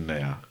times in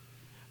there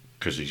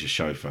because he's a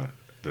chauffeur.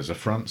 There's a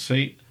front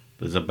seat,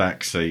 there's a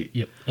back seat,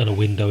 And a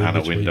window in and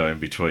between. a window in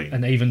between.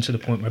 And even to the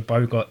point where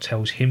Bogart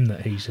tells him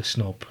that he's a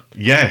snob.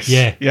 Yes.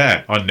 Yeah.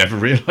 Yeah. I never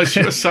realised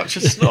he was such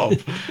a snob.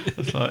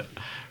 It's like,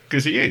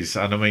 because he is.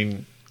 And I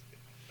mean,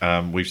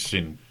 we've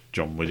seen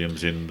John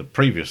Williams in the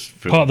previous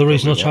film. Part of the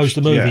reason I that we chose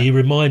the watched. movie, Yeah. he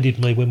reminded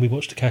me when we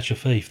watched To Catch a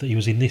Thief that he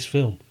was in this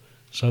film.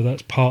 So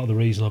that's part of the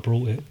reason I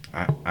brought it.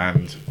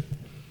 And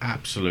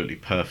absolutely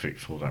perfect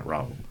for that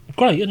role.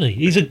 Great, isn't he?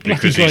 He's a bloody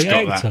Because he's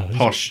great got actor. that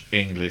posh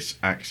English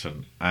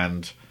accent.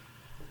 And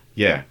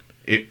yeah,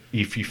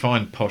 if you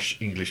find posh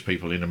English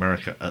people in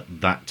America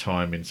at that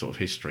time in sort of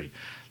history,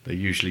 they're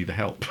usually the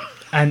help.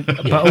 And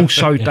but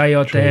also they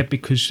are true. there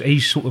because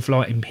he's sort of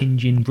like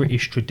impinging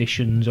British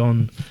traditions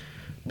on.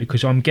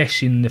 Because I'm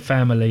guessing the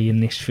family in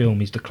this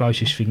film is the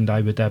closest thing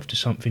they would have to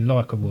something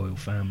like a royal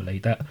family.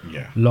 That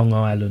Long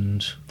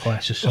Island high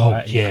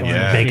society. kind of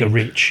mega thing.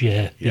 rich,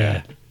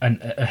 yeah.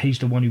 And he's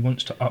the one who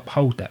wants to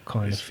uphold that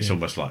kind of It's thing.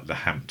 almost like the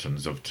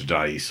Hamptons of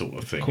today sort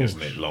of thing, course.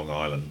 isn't it? Long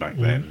Island back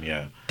then,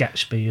 yeah.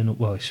 Gatsby and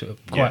well, it's sort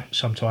of quite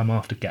some time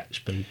after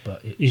Gatsby,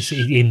 but It's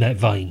in that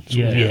vein.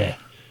 sort of, Yeah.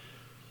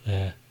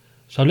 yeah.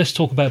 So let's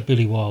talk about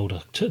Billy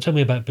Wilder. Tell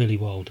me about Billy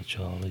Wilder,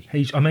 Charlie.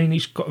 he's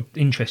got an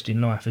interesting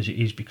life as it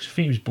is because I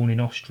think he was born in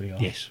Austria.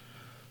 Yes.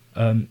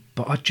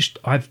 But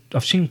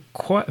I've seen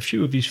quite a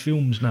few of his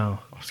films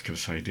now. I was going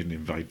to say he didn't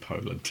invade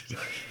Poland, did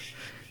he?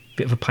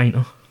 Bit of a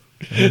painter.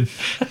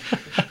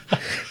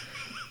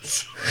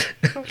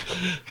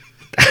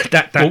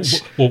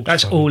 That's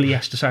Walks all he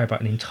has to say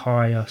about an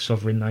entire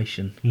sovereign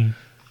nation.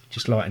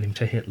 Just liking him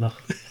to Hitler.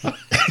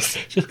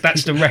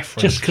 That's the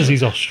reference. Just because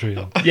he's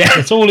Austrian. Yeah.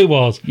 That's all it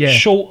was. Yeah.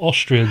 Short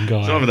Austrian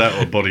guy. It's either that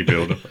or a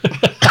bodybuilder.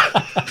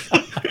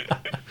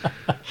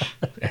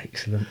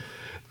 Excellent.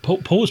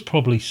 Paul's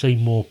probably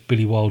seen more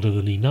Billy Wilder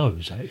than he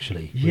knows,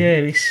 actually.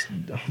 Yeah, there's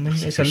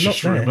a lot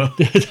Just there. rumour.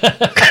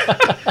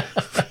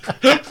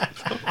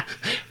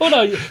 Well,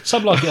 no,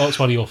 some like it's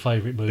one of your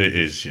favourite movies. It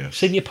is, yes.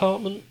 Seen The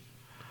Apartment?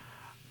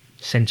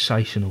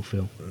 Sensational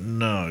film.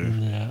 No.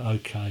 Yeah,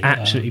 okay.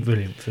 Absolutely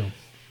brilliant film.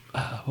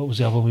 What was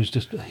the other one we was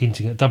just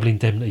hinting at? Double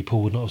Indemnity,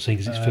 Paul would not have seen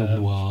because it's film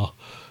noir.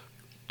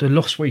 The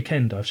Lost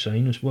Weekend I've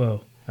seen as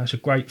well. That's a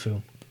great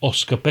film.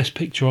 Oscar, Best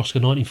Picture Oscar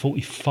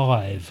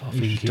 1945, I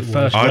think The it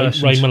first was.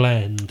 person Ray to-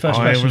 Milland. First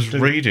I person was to-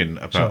 reading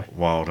about Sorry.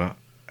 Wilder.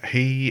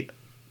 He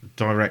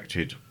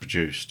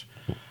produced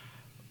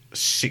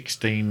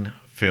 16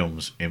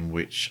 films in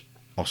which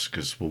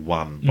Oscars were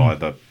won by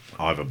the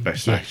either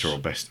Best Yes. Actor or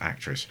Best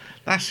Actress.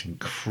 That's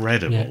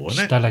incredible, Yeah,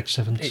 isn't it? Stalag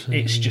 17.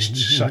 It's just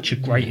such a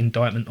great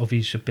indictment of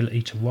his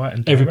ability to write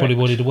and direct. Everybody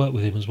wanted to work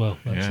with him as well.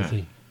 That's the Yeah.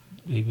 thing.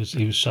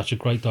 He was such a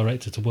great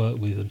director to work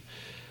with, and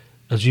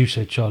as you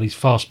said, Charlie's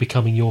fast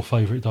becoming your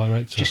favourite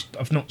director.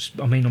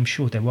 I'm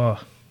sure there are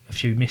a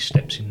few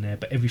missteps in there,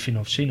 but everything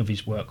I've seen of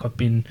his work, I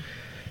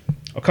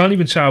can't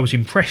even say I was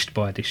impressed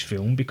by this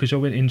film because I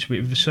went into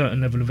it with a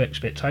certain level of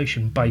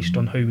expectation based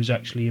on who was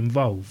actually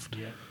involved.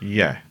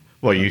 Yeah.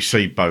 Well, you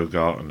see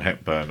Bogart and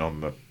Hepburn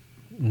on the...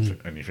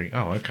 And you think,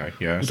 oh, okay,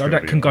 yeah. it's Although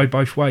gonna that be can all go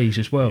both ways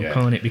as well, Yeah.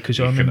 can't it? Because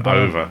You I can remember...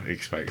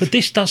 over-expect. But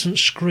this doesn't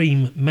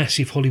scream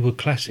massive Hollywood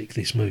classic.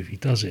 This movie,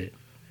 does it?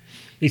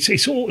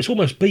 It's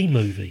almost B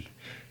movie.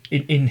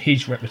 in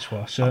his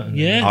repertoire,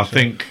 certainly. Yeah.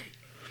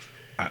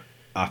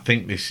 I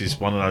think this is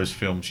one of those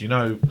films, you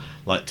know,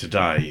 like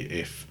today,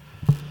 if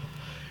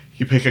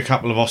you pick a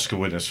couple of Oscar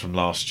winners from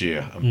last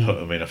year and put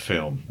them in a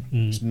film,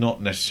 it's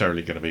not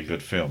necessarily going to be a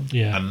good film.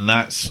 Yeah. And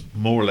that's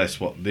more or less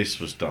what this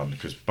was done,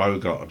 because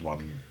Bogart had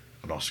won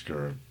an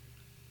Oscar a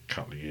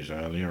couple of years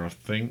earlier, I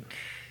think.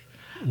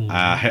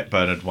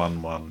 Hepburn had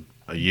won one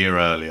a year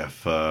earlier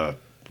for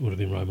Would have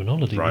been Roman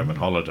Holiday. Roman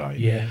Holiday.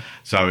 Yeah.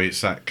 So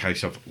it's that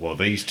case of, well,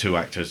 these two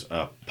actors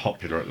are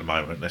popular at the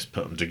moment, let's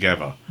put them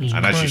together.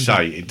 And as you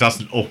say, it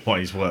doesn't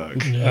always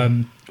work.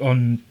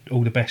 On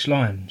All the Best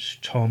Lines,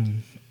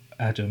 Tom,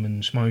 Adam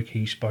and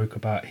Smokey spoke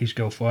about His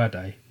Girl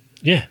Friday.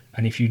 Yeah.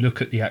 And if you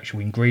look at the actual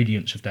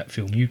ingredients of that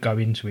film, you go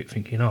into it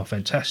thinking, oh,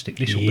 fantastic,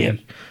 this will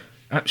be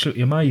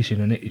absolutely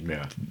amazing. And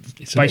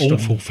It's an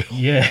awful film.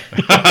 Yeah.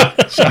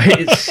 So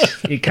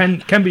it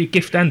can be a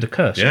gift and a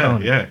curse,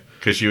 can't it? Yeah.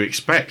 Because you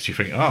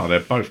think, oh,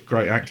 they're both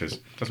great actors.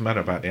 Doesn't matter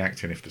about the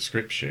acting if the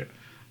script's shit.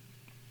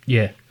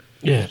 Yeah.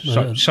 Yeah.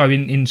 So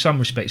in some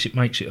respects, it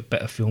makes it a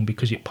better film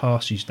because it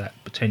passes that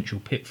potential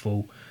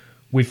pitfall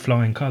with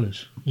flying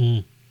colours.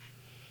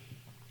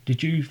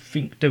 Did you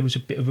think there was a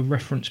bit of a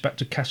reference back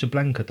to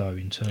Casablanca, though,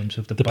 in terms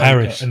of the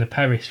Paris and the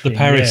Paris thing? The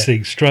Paris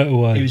thing, straight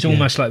away. It was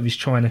almost like he was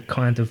trying to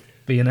kind of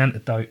be an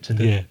antidote to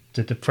the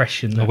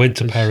depression. I went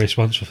to Paris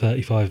once for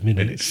 35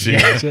 minutes.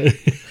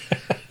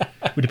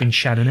 Would have been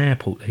Shannon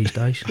Airport these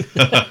days.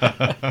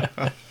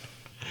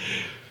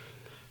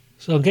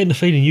 So I'm getting the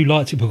feeling you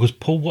liked it because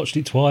Paul watched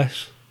it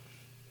twice.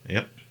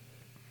 Yep.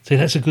 See,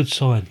 that's a good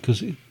sign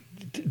because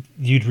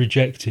you'd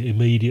reject it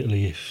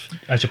immediately if...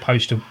 As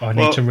opposed to, I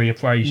need to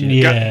reappraise it.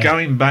 Yeah.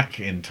 Going back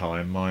in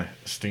time, my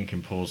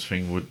stinking pause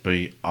thing would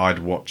be I'd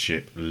watch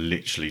it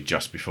literally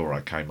just before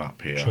I came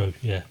up here. True,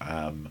 yeah.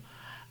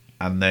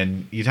 And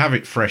then you'd have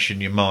it fresh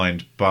in your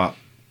mind, but...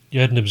 You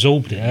hadn't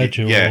absorbed it, had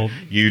you? Yeah, or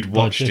you'd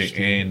watched it digested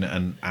in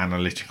an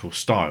analytical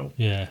style.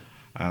 Yeah.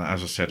 And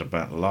as I said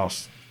about the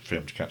last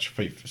film, To Catch a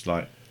Thief, it's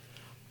like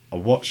I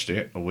watched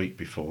it a week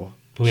before.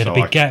 But we had a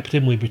big gap,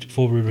 didn't we,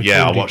 before we recorded?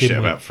 Yeah, I watched it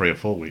about 3 or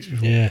 4 weeks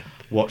before. Yeah.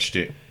 Watched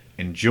it,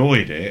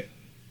 enjoyed it,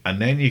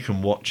 and then you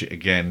can watch it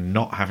again,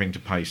 not having to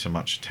pay so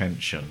much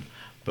attention,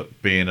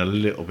 but being a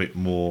little bit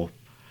more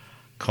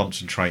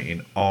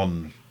concentrating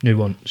on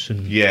nuance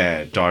and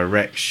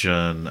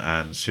direction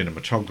and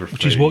cinematography,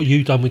 which is what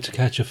you done with To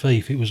Catch a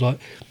Thief. It was like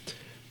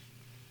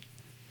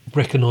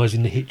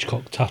recognising the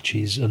Hitchcock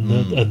touches and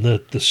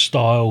the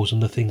styles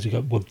and the things that go,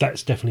 well,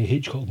 that's definitely a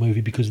Hitchcock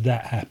movie because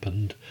that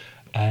happened,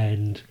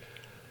 and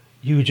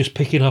you were just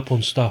picking up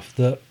on stuff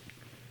that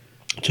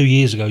 2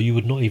 years ago you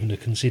would not even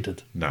have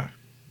considered. No,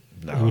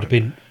 it would have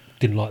been.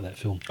 Didn't like that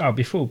film. Oh,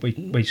 before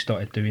we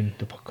started doing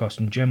the podcast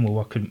in general,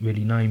 I couldn't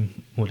really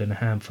name more than a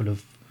handful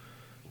of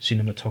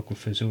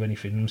cinematographers or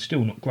anything. I'm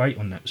still not great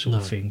on that sort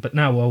of thing. But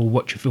now I'll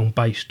watch a film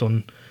based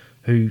on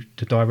who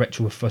the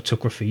director of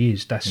photography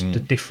is. That's the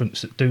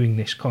difference that doing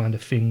this kind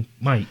of thing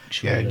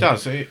makes. Yeah, really. It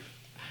does.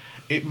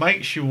 It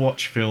makes you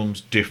watch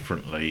films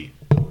differently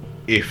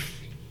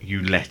if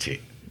you let it.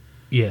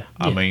 Yeah.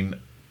 I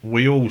mean,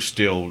 we all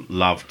still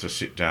love to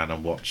sit down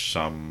and watch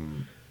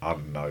some, I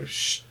don't know,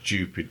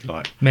 stupid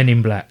like Men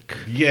in Black.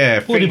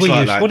 Yeah, what did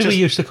we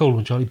used to call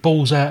them, Charlie?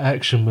 Balls out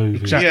action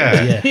movies.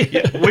 Exactly.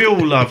 Yeah. We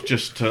all love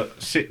just to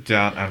sit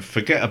down and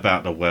forget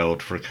about the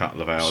world for a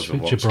couple of hours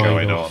of what's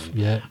going on,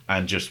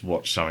 and just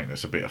watch something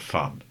that's a bit of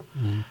fun.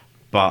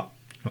 But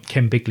like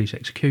Ken Bigley's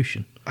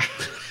Execution.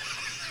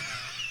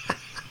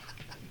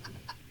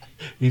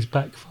 He's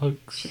back,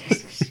 folks.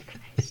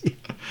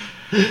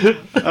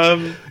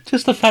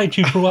 Just the fact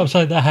you brought up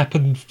something that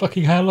happened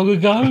fucking how long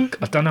ago?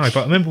 I don't know, but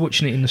I remember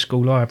watching it in the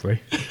school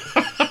library.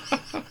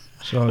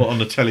 So what, on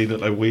the telly that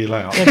they wheel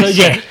out?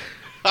 Yeah.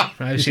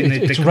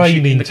 It's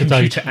raining the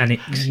today. Computer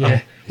annex.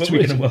 Yeah. What are we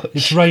going to watch?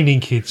 It's raining,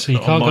 kids, so you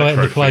can't go out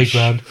in the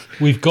playground.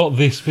 We've got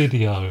this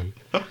video.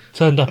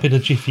 Turned up in a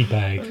jiffy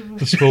bag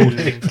this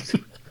morning.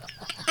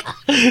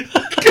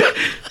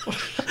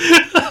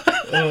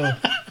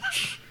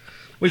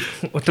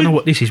 I don't know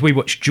what this is. We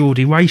watched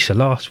Geordie Racer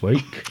last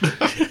week.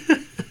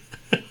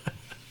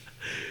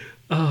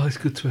 Oh, it's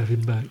good to have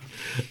him back.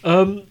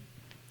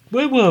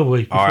 Where were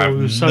we before I have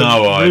we were so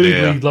no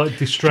idea. like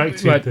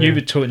distracted? Right, you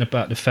were talking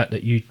about the fact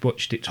that you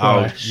watched it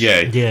twice. Oh,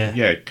 yeah.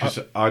 Because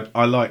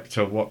I like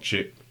to watch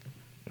it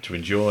to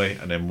enjoy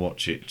and then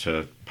watch it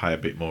to pay a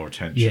bit more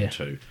attention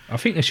to. I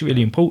think that's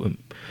really important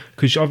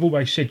because I've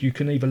always said you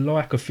can either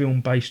like a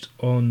film based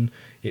on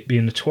it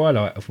being the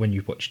twilight of when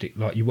you watched it,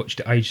 like you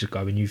watched it ages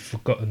ago and you've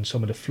forgotten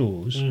some of the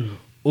flaws,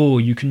 or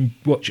you can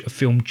watch a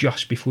film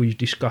just before you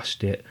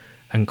discussed it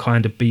and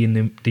kind of be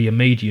in the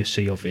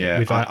immediacy of it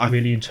without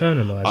really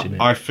internalising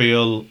it. I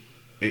feel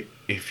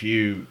if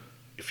you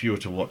were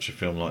to watch a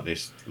film like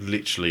this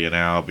literally an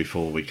hour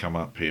before we come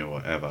up here or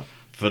whatever,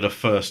 for the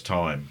first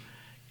time,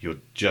 you're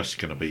just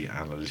going to be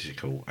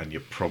analytical and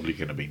you're probably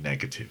going to be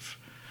negative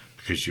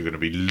because you're going to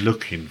be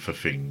looking for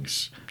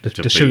things.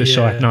 The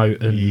suicide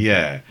note. And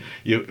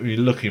you're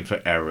looking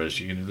for errors,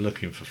 you're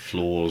looking for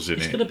flaws in it.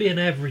 It's going to be an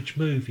average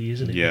movie,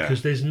 isn't it? Yeah.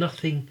 Because there's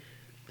nothing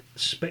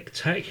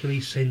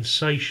spectacularly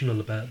sensational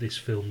about this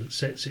film that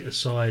sets it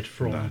aside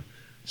from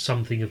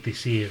something of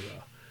this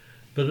era.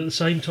 But at the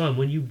same time,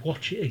 when you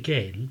watch it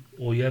again,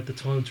 or you have the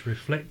time to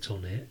reflect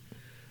on it,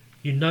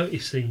 you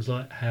notice things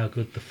like how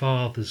good the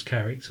father's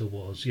character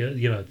was.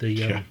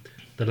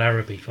 The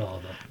Larrabee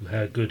father,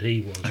 how good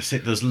he was. That's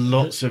it. There's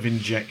lots of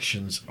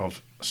injections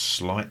of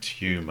slight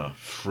humour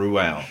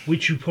throughout,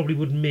 which you probably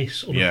would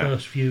miss on a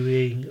first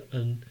viewing.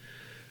 And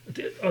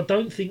I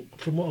don't think,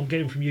 from what I'm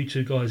getting from you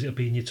two guys, it'll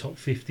be in your top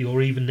 50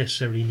 or even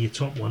necessarily in your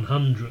top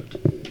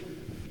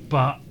 100.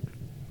 But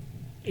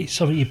it's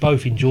something you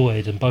both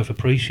enjoyed and both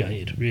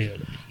appreciated,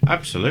 really.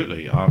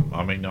 Absolutely.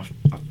 I mean, I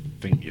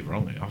think you're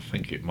wrong. I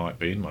think it might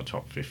be in my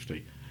top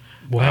 50.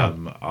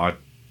 Wow.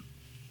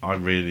 I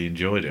really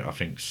enjoyed it. I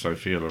think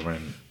Sophia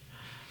Loren.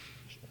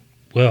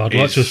 Well, I'd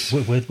like to.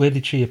 Where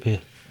did she appear?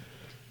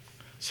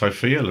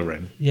 Sophia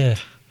Loren. Yeah.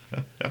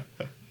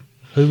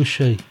 Who was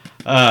she?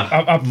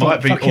 Might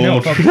be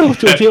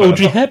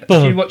Audrey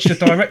Hepburn. Did you watch the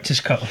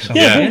director's cut or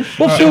something? Yeah.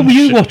 What film were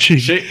you watching?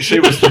 She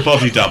was the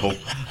body double.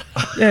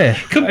 Yeah,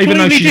 completely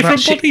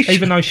different body.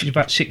 Even though she's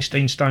about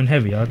 16 stone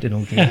heavy, I did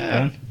Audrey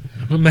Hepburn.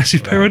 A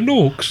massive pair of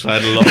norks. I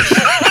had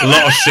a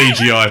lot of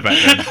CGI back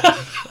then.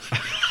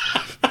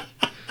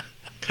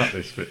 Cut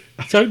this bit.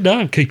 I don't know.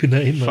 I'm keeping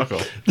that in. Fuck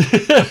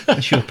off.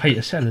 That's your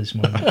Peter Sellers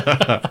moment.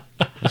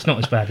 It's not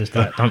as bad as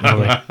that. Don't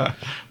worry.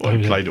 Well,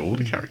 he played all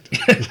the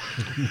characters.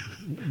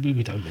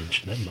 We don't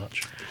mention that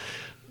much.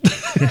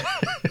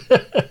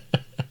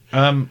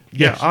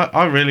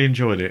 I really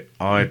enjoyed it.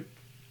 I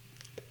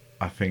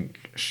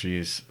think she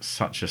is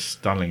such a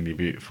stunningly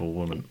beautiful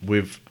woman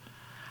with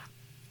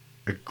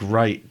a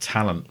great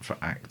talent for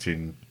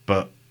acting,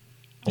 but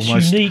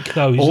almost unique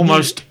though,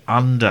 almost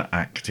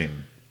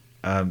underacting.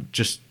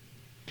 Just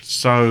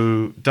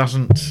so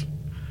doesn't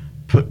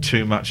put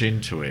too much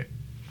into it.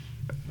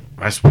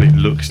 That's what it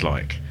looks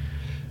like.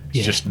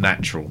 It's just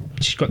natural.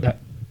 She's got a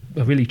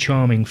really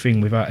charming thing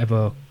without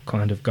ever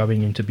kind of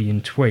going into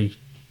being twee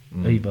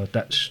either.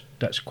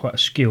 That's quite a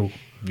skill.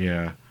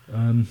 Yeah.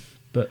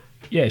 But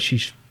yeah,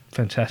 she's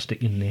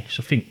fantastic in this.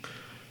 I think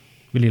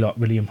really like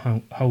William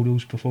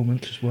Holden's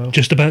performance as well.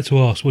 Just about to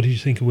ask, what did you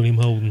think of William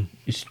Holden?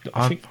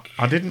 I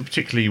didn't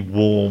particularly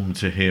warm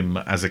to him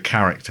as a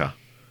character.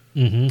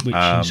 Mm-hmm. Which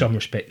in some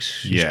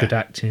respects is good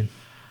acting.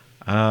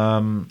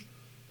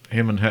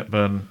 Him and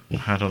Hepburn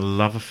had a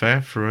love affair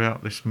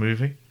throughout this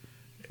movie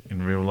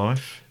in real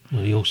life.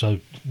 Well, he also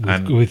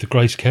with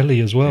Grace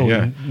Kelly as well.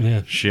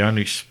 Yeah. She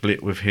only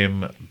split with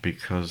him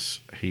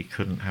because he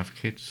couldn't have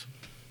kids.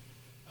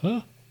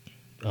 Huh?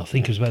 I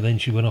think it was about then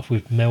she went off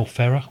with Mel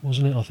Ferrer,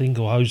 wasn't it? I think,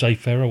 or Jose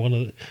Ferrer, one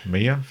of the...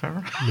 Mia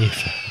Ferrer?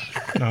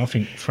 No, I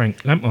think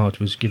Frank Lampard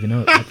was giving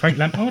her... Frank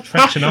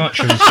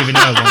Sinatra was giving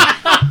her one.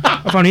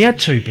 I've only had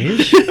 2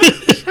 beers.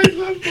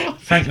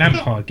 Frank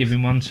Lampard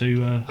giving one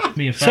to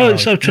Mia Farrow.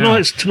 So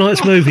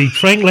tonight's movie,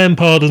 Frank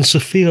Lampard and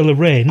Sophia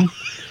Loren.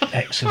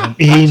 Excellent.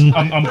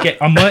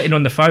 I'm waiting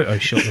on the photo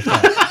shot of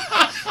that.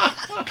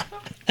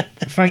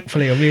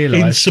 Thankfully, I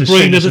realised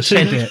Sabrina the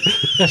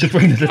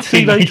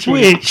Teenage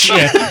Witch.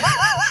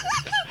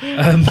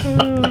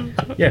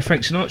 Yeah,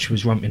 Frank Sinatra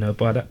was rumping her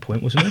by that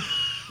point, wasn't he?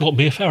 What,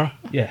 Mia Farrow?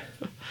 Yeah.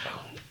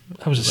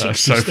 That was a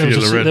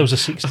 60s. That was a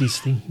 60s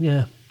thing.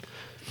 Yeah.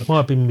 Might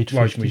have been mid-50s.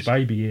 Rosemary's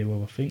Baby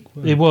era, I think.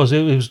 It was.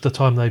 It was the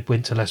time they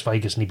went to Las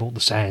Vegas and he bought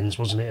the Sands,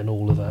 wasn't it, and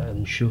all of that.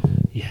 And sure.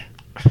 Yeah.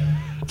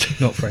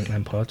 Not Frank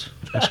Lampard.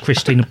 That's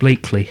Christina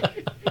Bleakley.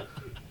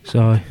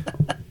 So.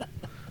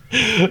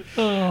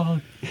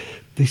 Oh,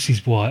 this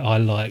is why I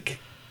like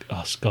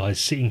us guys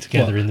sitting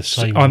together in the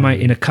same room. I'm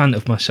making a cunt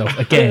of myself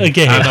again.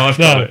 And I've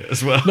got it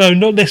as well. No,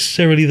 not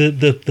necessarily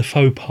the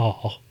faux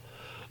pas,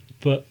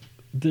 but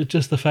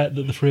just the fact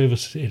that the three of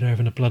us are sitting there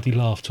having a bloody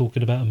laugh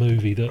talking about a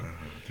movie that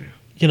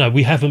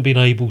we haven't been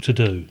able to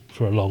do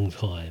for a long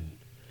time.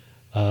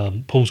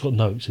 Paul's got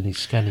notes and he's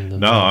scanning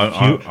them.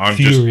 I'm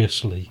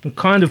furiously. But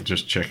kind of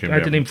just checking. I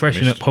had an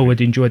impression that Paul had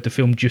enjoyed the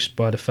film just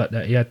by the fact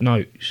that he had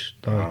notes.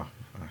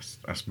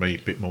 That's me a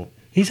bit more.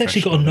 He's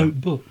actually got a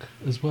notebook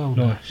as well.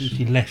 Nice. Which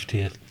he left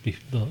here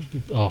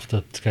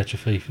after To Catch a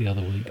Thief the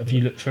other week. Have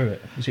you looked through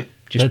it? Is it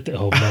just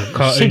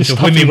cartoons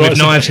of women with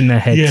knives in their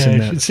heads? Yeah,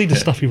 and you should see the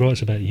stuff he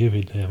writes about you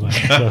in there, mate.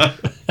 So,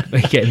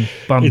 getting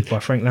bummed by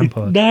Frank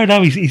Lampard. No,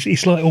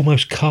 it's like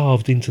almost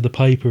carved into the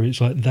paper. It's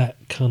like, that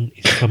cunt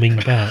is coming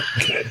back.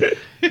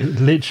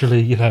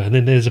 Literally, and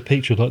then there's a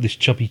picture of like this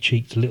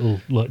chubby-cheeked little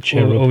like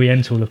cherub,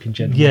 Oriental-looking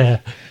gentleman.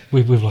 Yeah,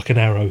 with like an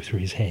arrow through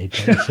his head.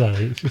 So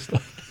it's just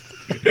like...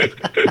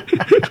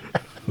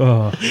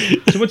 So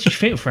what do you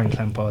think of Frank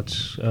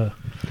Lampard's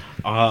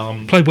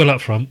played well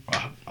up front,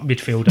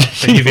 midfielder?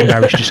 So you've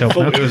embarrassed yourself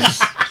now.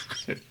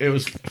 It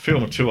was a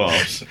film of 2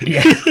 halves.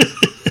 Yeah,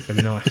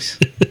 very nice.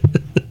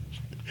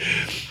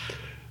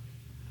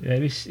 Yeah,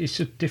 it's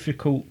a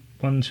difficult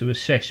one to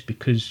assess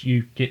because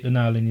you get the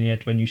nail in the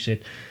head when you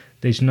said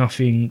there's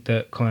nothing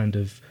that kind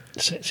of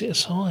sets it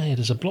aside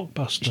as a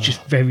blockbuster. It's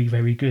just very,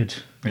 very good.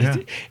 Yeah.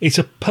 It's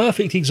a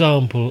perfect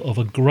example of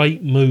a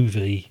great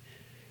movie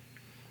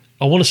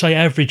I want to say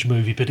average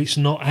movie, but it's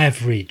not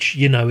average.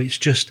 You know, it's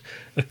just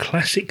a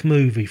classic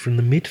movie from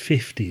the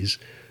mid-50s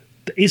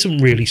that isn't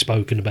really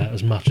spoken about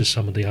as much as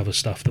some of the other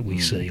stuff that we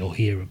see or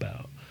hear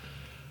about.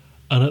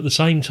 And at the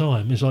same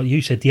time, it's like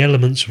you said, the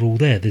elements are all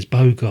there. There's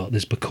Bogart,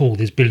 there's Bacall,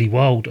 there's Billy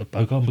Wilder.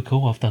 Bogart and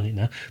Bacall, I've done it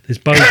now. There's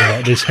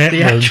Bogart, there's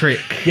Hepburn. The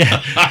trick.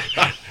 Yeah.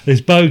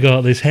 There's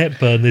Bogart, there's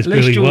Hepburn, there's At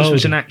least Billy Jaws Wilder.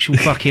 was an actual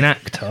fucking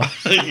actor.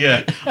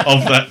 Yeah,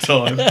 of that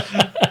time.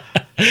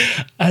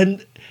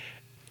 And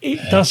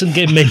it doesn't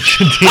get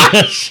mentioned in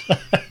us.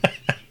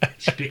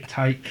 Spit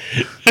take.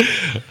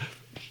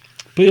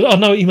 But I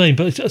know what you mean.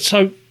 But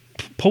so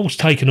Paul's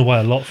taken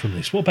away a lot from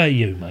this. What about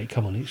you, mate?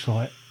 Come on, it's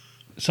like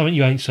something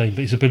you ain't seen,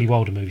 but it's a Billy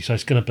Wilder movie, so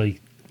it's going to be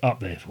up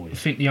there for you. I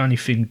think the only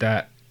thing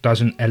that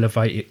doesn't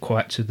elevate it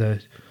quite to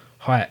the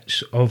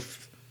heights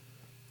of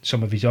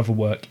some of his other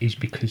work is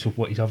because of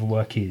what his other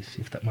work is,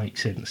 if that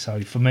makes sense.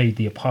 So for me,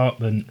 The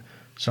Apartment,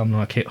 Some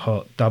Like It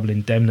Hot, Double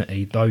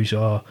Indemnity, those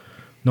are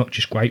not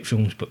just great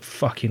films, but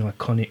fucking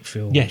iconic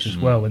films as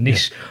well. And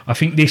this, I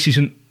think this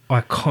isn't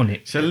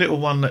iconic. It's a little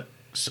one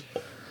that's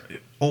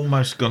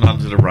almost gone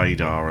under the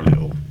radar a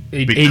little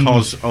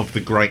because of the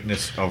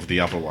greatness of the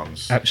other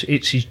ones.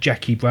 It's his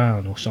Jackie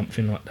Brown or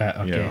something like that,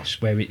 I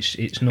guess, where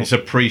it's not... It's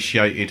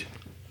appreciated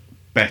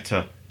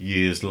better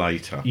years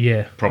later.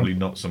 Yeah. Probably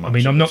not so much. I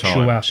mean, I'm at not the time.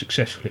 sure how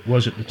successful it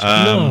was at the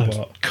time.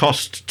 But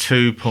Cost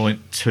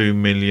 2.2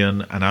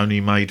 million and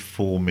only made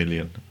 4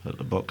 million at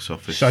the box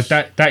office. so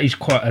that is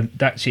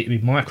that's it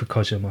in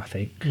microcosm, I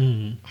think.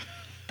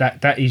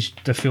 That is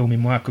the film in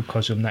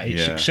microcosm, that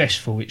it's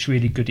successful, it's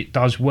really good, it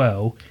does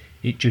well,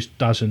 it just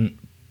doesn't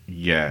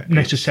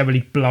necessarily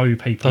blow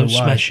people away.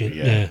 Don't smash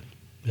it.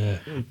 Yeah.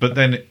 But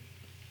then,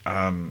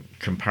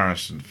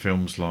 comparison,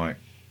 films like,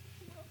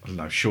 I don't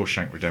know,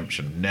 Shawshank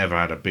Redemption never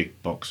had a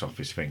big box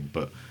office thing,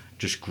 but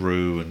just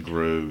grew and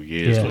grew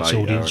years Yeah, later. it's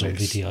audience and on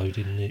it's- video,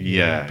 didn't it?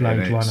 Yeah, Blade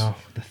and it's- Runner,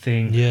 The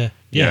Thing.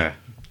 Yeah.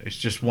 It's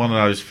just one of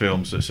those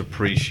films that's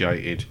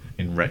appreciated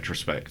in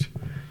retrospect.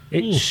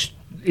 Is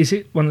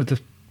it one of the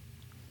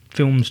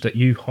films that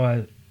you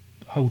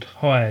hold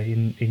high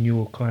in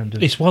your kind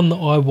of... It's one that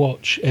I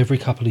watch every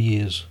couple of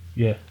years,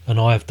 Yeah. and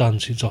I have done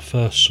since I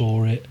first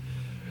saw it.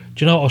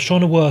 Do you know, I was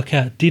trying to work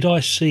out, did I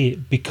see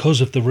it because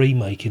of the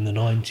remake in the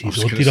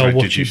 90s, or did I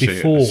watch it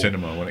before? At the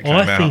cinema when it came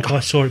I out? think I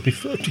saw it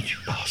before. Did you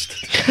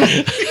bastard?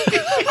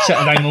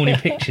 Saturday Morning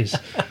Pictures.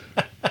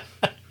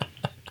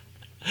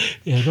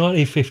 Yeah,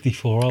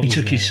 1954. He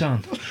took his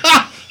son.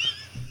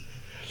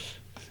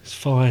 It's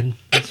fine.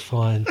 It's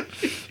fine.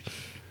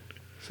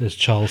 Says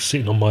Charles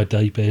sitting on my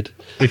daybed.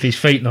 With his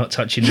feet not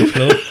touching the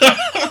floor.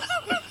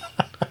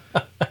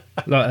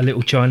 Like a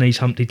little Chinese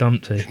Humpty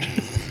Dumpty.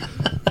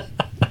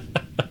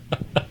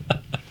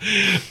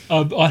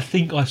 I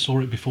think I saw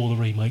it before the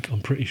remake.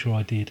 I'm pretty sure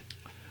I did.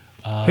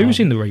 Who was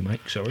in the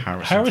remake, sorry?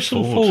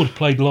 Harrison Ford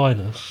played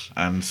Linus.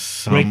 And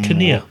some Greg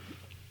Kinnear.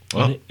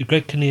 What?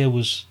 Greg Kinnear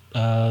was...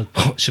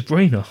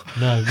 Sabrina.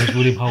 No, it was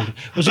William Holden.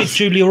 Was it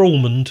Julia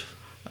Ormond?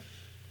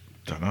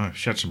 Don't know.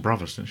 She had some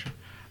brothers, didn't she?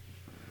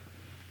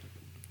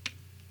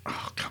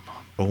 Oh, come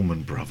on.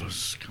 Allman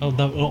Brothers. Come on.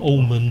 No, not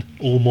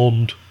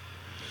Ormond.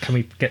 Can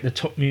we get the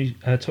Top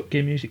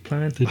Gear music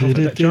playing? Half of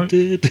that joke?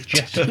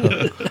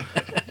 Jessica.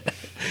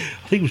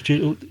 I think it was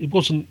Julia. It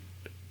wasn't.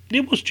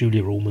 It was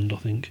Julia Ormond, I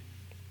think.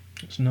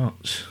 It's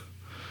nuts.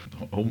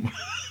 Allman.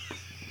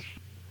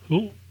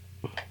 Oh.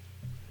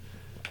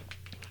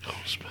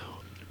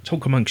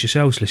 Talk amongst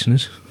yourselves,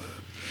 listeners.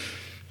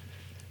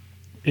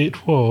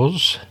 It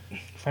was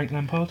Frank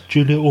Lampard.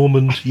 Julia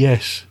Ormond.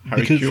 Yes,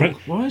 Harry because Kewell.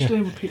 Why is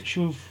there a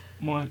picture of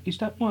is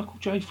that Michael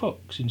J.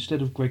 Fox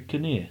instead of Greg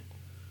Kinnear?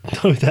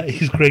 no, that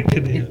is Greg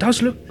Kinnear. It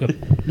does look a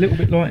little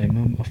bit like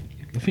him.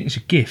 I think it's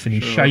a GIF and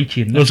he's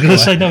shaking. I was going to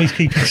say no. He's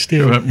keeping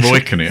still. Roy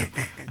Kinnear.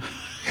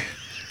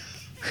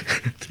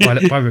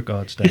 by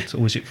regards, Dad. Or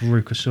was it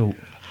Veruca Salt?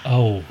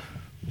 Oh,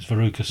 it was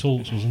Veruca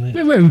Salt, wasn't it?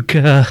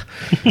 Veruca.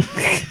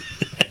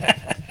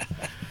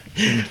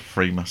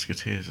 Three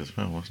Musketeers as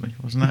well, wasn't he?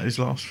 Wasn't that his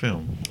last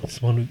film? It's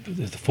the one.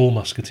 The Four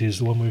Musketeers,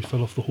 the one where he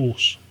fell off the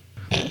horse.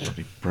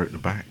 He broke the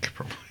back,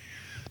 probably.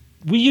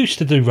 We used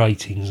to do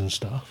ratings and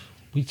stuff.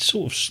 We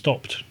sort of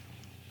stopped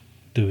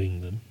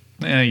doing them.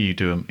 Yeah, you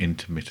do them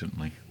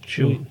intermittently.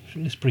 Sure.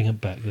 Let's bring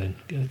it back then.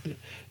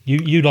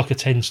 You like a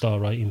 10-star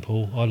rating,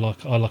 Paul. I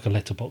like a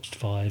letterboxed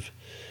 5.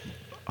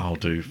 I'll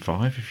do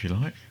 5 if you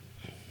like.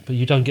 But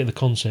you don't get the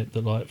concept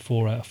that like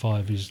 4 out of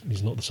 5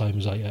 is not the same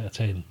as 8 out of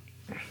 10.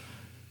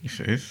 Yes,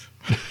 it is.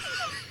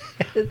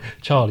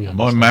 Charlie, My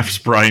understands. maths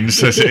brain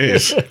says it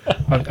is.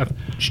 I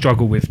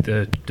struggle with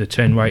the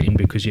 10 rating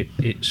because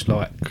it's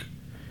like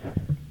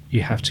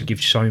you have to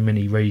give so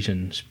many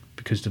reasons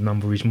because the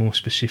number is more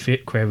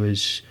specific,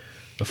 whereas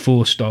a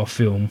 4-star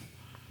film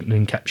can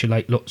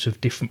encapsulate lots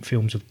of different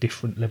films of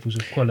different levels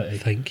of quality.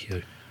 Thank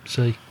you.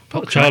 See,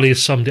 Okay. Charlie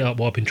has summed it up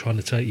what I've been trying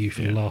to take you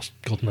for the last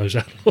God knows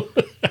how long.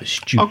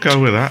 I'll go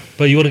with that.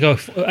 But you want to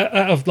go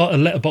out of like a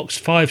letterbox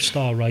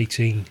 5-star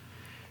rating,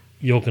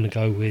 you're going to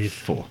go with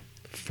 4.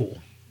 4.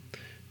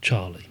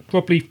 Charlie.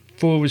 Probably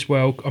 4 as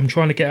well. I'm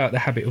trying to get out of the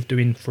habit of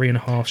doing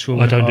 3.5.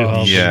 4 I don't do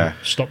half. Yeah.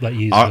 Stop that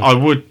years I ago.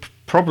 would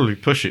probably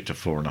push it to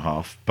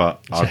 4.5,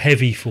 but It's a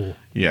heavy 4.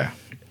 yeah,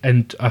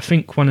 And I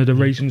think one of the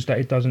reasons that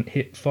it doesn't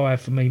hit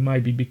 5 for me,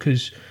 maybe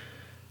because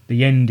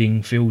the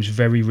ending feels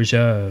very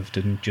reserved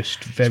and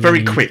just very... it's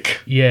very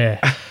quick. Yeah.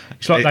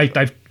 It's like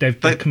they've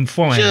been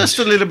confined. Just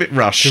a little bit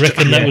rushed. Do you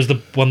reckon that was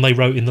the one they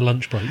wrote in the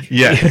lunch break?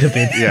 Yeah, Could have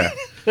been. yeah.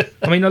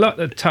 I mean, I like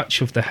the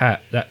touch of the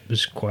hat. That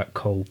was quite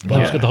cool. Oh,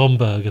 it's got the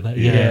Homburg and that.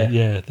 Yeah.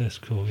 Yeah, that's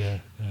cool. Yeah.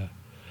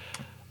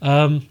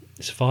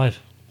 It's a 5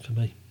 for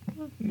me,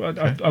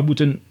 I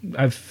wouldn't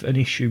have an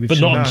issue with but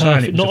not someone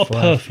a saying perfect, it was not a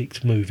 5.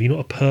 perfect movie, not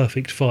a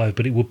perfect 5,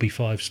 but it would be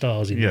 5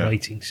 stars in Yeah. the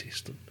rating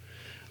system.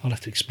 I'll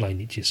have to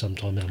explain it to you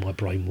sometime how my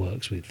brain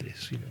works with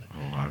this. You know.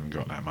 Oh, I haven't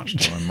got that much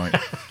time,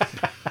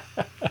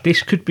 mate.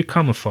 This could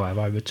become a 5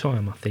 over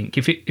time, I think.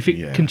 If it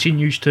Yeah.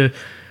 continues to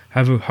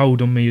have a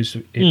hold on me as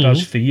it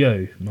does for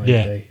you, maybe.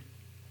 Yeah.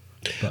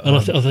 But, And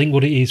I think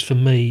what it is for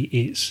me,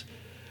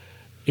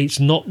 it's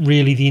not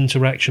really the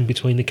interaction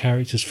between the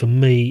characters. For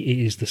me, it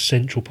is the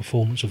central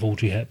performance of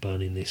Audrey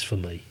Hepburn in this. For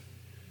me,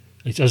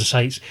 it's, as I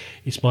say, it's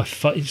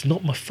it's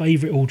not my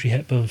favourite Audrey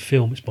Hepburn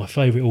film. It's my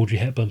favourite Audrey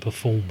Hepburn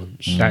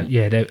performance. and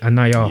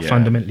they are Yeah.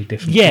 fundamentally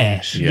different. Yeah,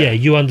 things. yeah,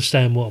 you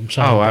understand what I'm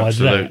saying. Oh, by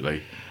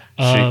absolutely.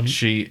 Um,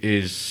 She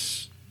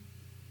is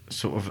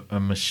sort of a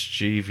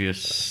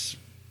mischievous,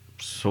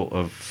 sort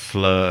of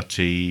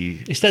flirty.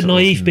 It's that sort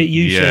naive of- bit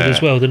you said yeah.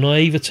 as well, the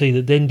naivety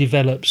that then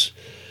develops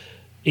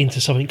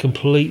into something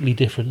completely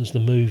different as the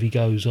movie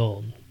goes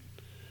on.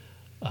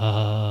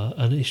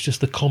 And it's just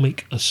the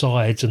comic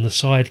asides and the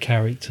side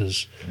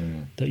characters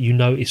that you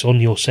notice on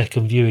your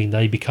second viewing,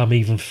 they become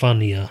even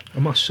funnier. I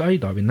must say,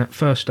 though, in that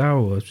first hour,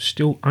 I was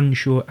still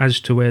unsure as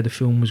to where the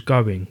film was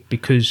going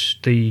because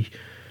the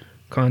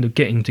kind of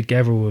getting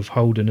together of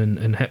Holden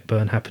and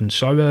Hepburn happened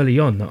so early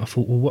on that I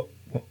thought, well,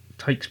 what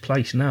takes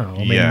place now? I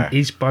mean, Yeah.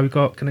 is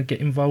Bogart going to get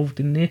involved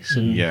in this?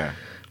 And Yeah.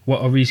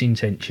 what are his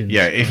intentions?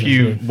 Yeah, if kind of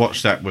you thing?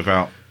 watch that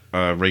without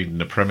reading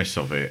the premise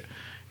of it,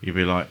 you'd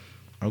be like,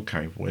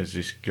 okay, where's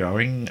this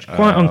going?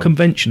 Quite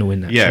unconventional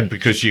in that Yeah, sense.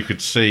 because you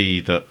could see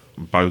that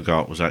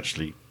Bogart was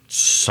actually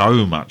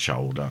so much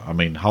older. I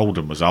mean,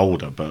 Holden was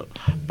older, but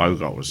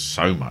Bogart was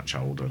so much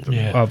older than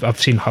Yeah. I've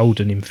seen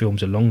Holden in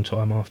films a long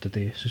time after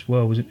this as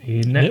well, wasn't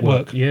he? In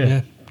Network,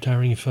 yeah.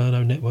 Towering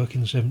Inferno, Network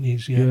in the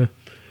 70s, Yeah.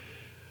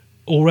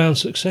 All round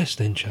success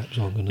then, chaps,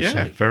 I'm going to Yeah,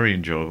 say. very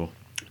enjoyable.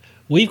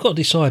 We've got to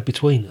decide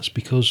between us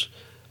because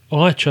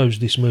I chose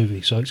this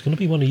movie, so it's going to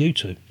be one of you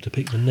two to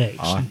pick the next.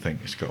 I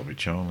think it's got to be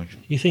Charlie.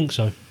 You think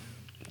so?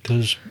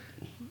 Because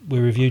we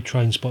reviewed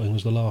Train Spotting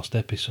was the last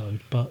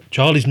episode, but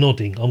Charlie's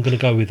nodding. I'm going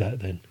to go with that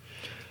then.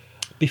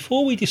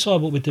 Before we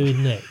decide what we're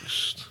doing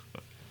next,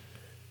 do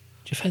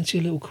you fancy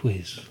a little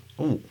quiz?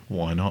 Oh,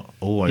 why not?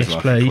 Always Yes,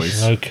 like please. a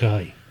quiz.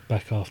 Okay,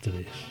 back after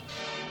this.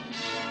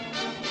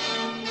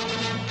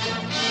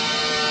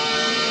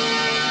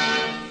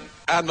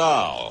 And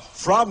now,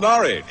 from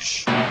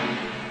Norwich,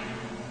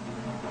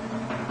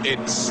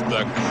 it's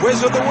the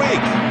Quiz of the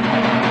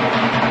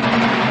Week.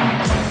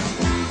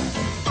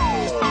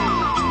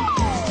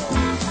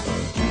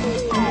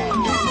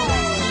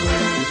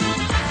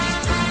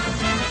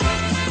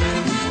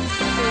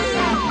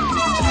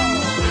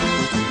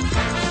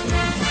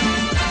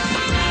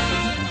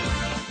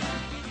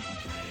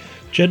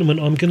 Gentlemen,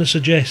 I'm going to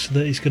suggest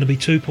that it's going to be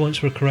 2 points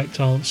for a correct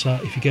answer.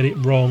 If you get it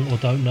wrong or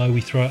don't know, we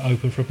throw it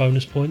open for a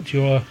bonus point to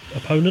your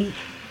opponent.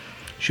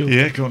 Sure.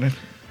 Yeah, go on in.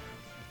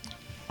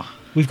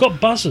 We've got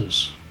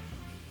buzzers.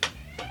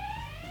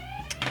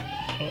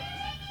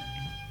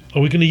 Are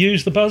we going to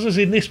use the buzzers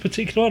in this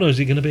particular one, or is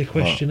it going to be a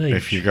question Well, each?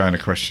 if you're going a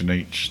question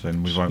each,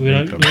 then we won't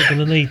We're need not them. going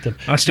to need them.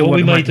 I still What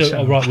want we them may at the do.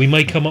 sound. All right, we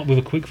may come up with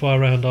a quick fire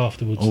round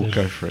afterwards. Oh, then.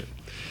 go for it.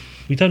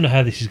 We don't know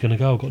how this is going to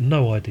go. I've got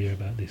no idea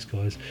about this,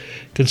 guys.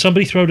 Can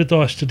somebody throw the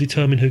dice to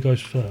determine who goes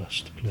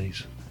first,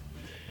 please?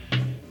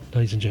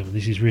 Ladies and gentlemen,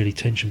 this is really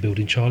tension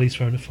building. Charlie's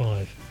thrown a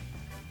 5.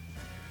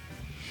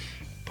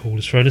 Paul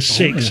has thrown a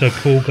 6, so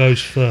Paul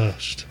goes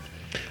first.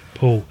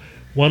 Paul,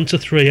 1 to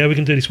 3. How are we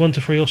going to do this? 1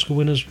 to 3 Oscar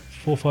winners,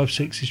 4, 5,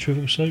 6 is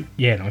Trivial Pursuit.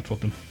 Yeah, no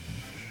problem.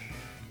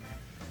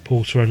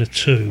 Paul's thrown a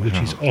 2, which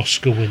is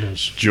Oscar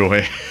winners.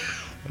 Joy.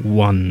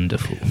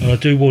 Wonderful. And I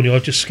do warn you,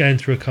 I've just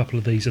scanned through a couple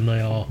of these and they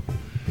are...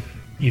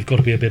 You've got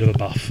to be a bit of a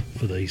buff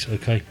for these,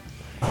 okay?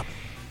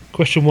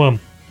 Question 1.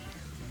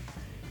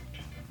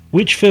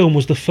 Which film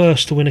was the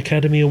first to win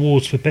Academy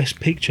Awards for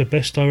Best Picture,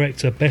 Best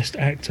Director, Best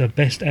Actor,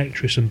 Best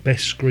Actress and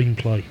Best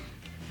Screenplay?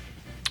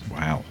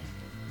 Wow.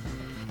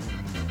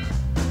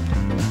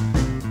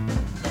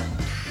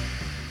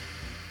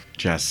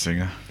 Jazz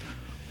singer.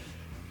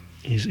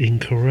 Is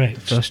incorrect.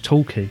 First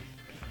talkie.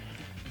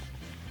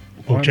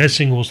 Well, Jazz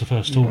Singer was the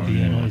first talkie,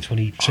 yeah,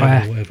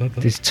 1927 or whatever.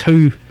 But There's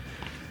 2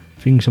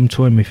 things I'm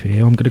toying with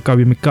here. I'm going to go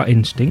with my gut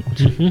instinct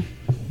and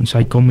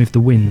say Gone with the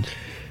Wind.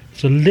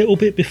 it's a little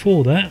bit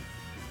before that,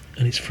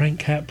 and it's Frank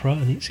Capra,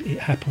 and It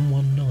Happened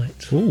One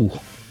Night. Ooh.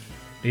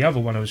 The other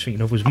one I was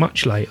thinking of was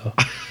much later.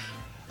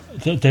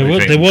 There You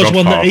was think one that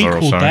Godfather or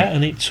equalled something? that,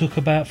 and it took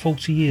about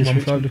 40 years. One for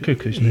it Flew to- Over the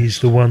Cuckoo's He's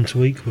Nest. the one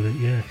to equal it,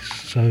 yes.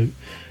 So,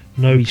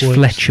 no He's points.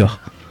 Fletcher.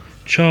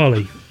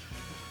 Charlie,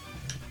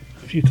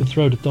 if you could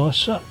throw the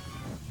dice up.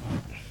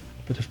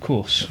 But of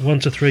course. 1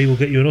 to 3 will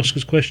get you an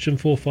Oscars question.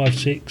 4, 5,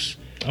 6.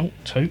 Oh,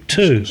 two.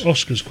 2.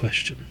 Oscars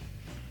question.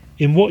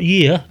 In what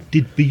year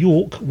did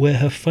Bjork wear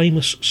her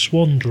famous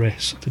swan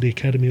dress to the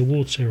Academy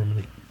Award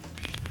ceremony?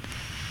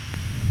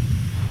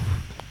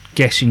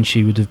 Guessing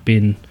she would have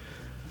been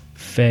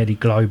fairly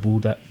global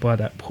by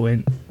that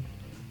point.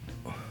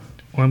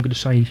 I'm going to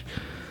say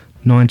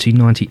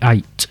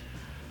 1998.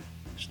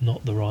 It's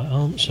not the right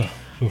answer.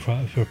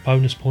 For a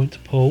bonus point to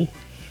Paul.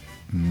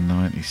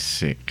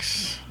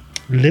 96.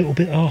 A little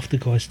bit after,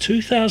 guys.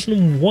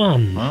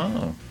 2001.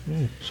 Oh.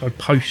 So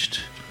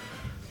post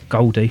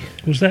Goldie.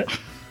 Was that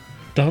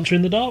Dancer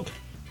in the Dark?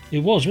 It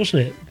was,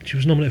 wasn't it? She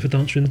was nominated for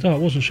Dancer in the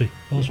Dark, wasn't she?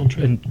 Lars von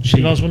Trier. And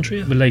she Lars von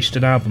Trier? released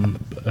an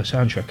album, a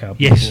soundtrack album.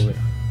 Yes. For it.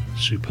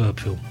 Superb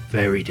film.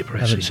 Very I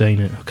depressing. haven't seen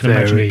it. I can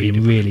imagine it Very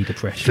being really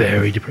depressing.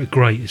 Very depressing.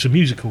 Great. It's a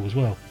musical as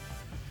well.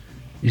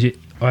 Is it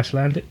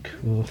Icelandic?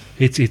 Or?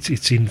 It's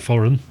in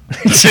foreign.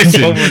 It's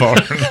in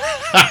foreign.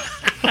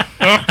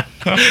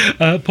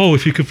 Paul,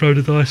 if you could throw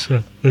the dice,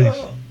 please.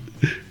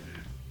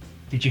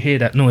 Did you hear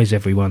that noise,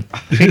 everyone?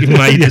 It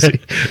made us-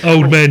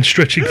 Old man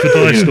stretching for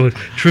dice noise.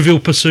 Trivial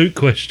Pursuit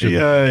question.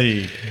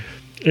 Yay.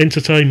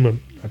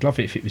 Entertainment. I'd love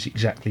it if it was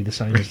exactly the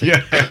same as the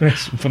Yeah.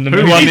 from the Who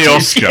movie. won the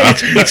Oscar?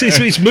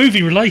 It's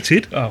movie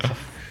related. Oh,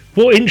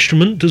 What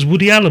instrument does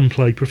Woody Allen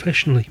play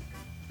professionally?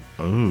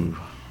 Ooh.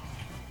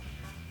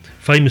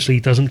 Famously, he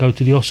doesn't go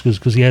to the Oscars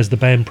because he has the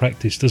band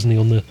practice, doesn't he,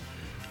 on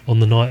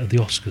the night of the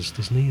Oscars,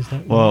 doesn't he? Is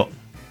that Well,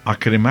 I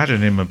could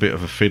imagine him a bit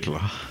of a fiddler.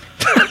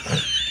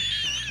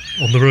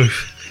 on the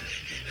roof?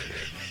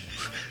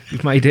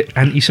 you've made it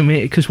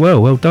anti-Semitic as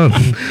well. Well done.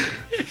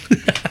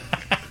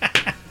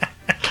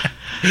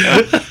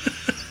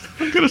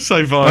 I'm going to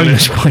say violin.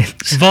 Bonus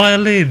points.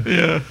 Violin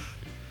Yeah.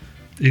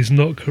 is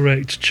not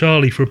correct.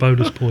 Charlie for a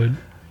bonus point.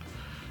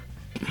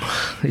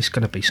 It's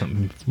going to be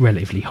something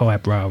relatively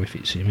highbrow if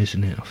it's him,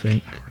 isn't it? I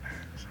think.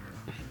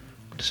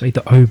 To say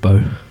the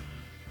oboe.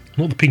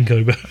 Not the pink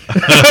oboe.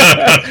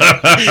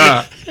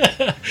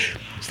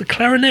 It's the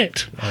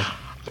clarinet.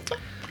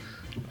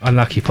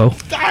 Unlucky, Paul.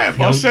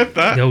 Damn, I said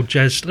that. The old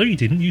jazz. No, you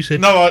didn't. You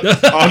said No,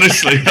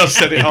 honestly, I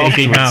said it He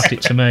afterwards. mouthed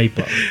it to me,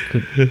 but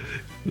a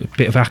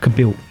bit of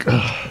akabilk.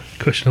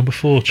 Question number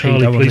 4.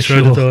 Charlie, Pedo on please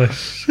the throw the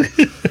dice.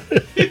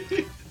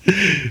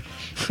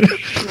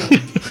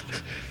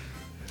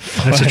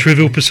 That's a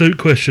Trivial Pursuit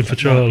question for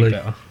Charlie.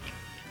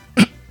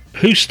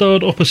 Who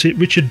starred opposite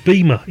Richard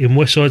Beamer in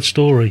West Side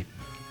Story?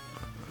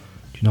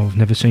 Do you know I've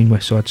never seen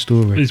West Side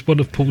Story? It's one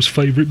of Paul's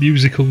favourite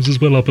musicals as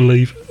well, I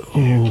believe.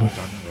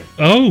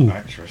 Oh,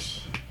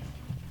 Actress.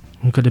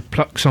 I'm going to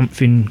pluck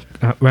something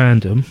at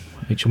random,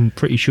 which I'm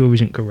pretty sure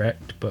isn't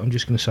correct, but I'm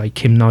just going to say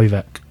Kim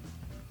Novak.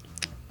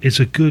 it's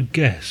a good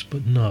guess,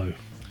 but no.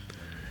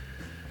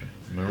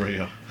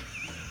 Maria.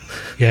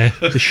 Yeah.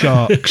 The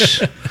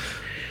Sharks.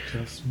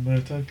 Just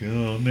met a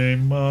girl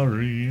named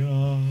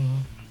Maria.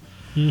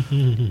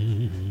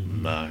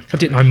 No. I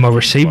didn't know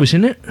Morrissey was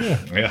in it.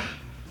 Yeah.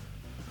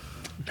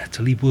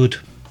 Natalie Wood.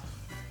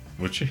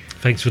 Would she?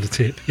 Thanks for the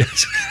tip.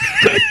 Yes.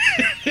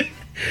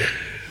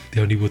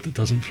 The only wood that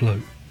doesn't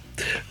float.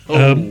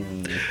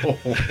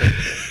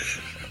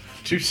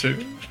 Too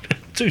soon?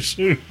 Too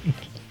soon.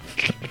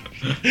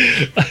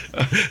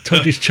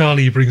 Told you it's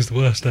Charlie who brings the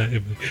worst out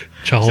of me. Has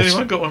Charles.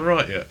 anyone got one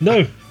right yet?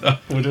 No.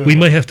 We're doing We one.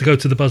 may have to go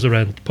to the buzzer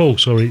round. Paul,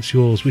 sorry, it's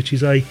yours, which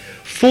is a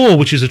 4,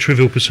 which is a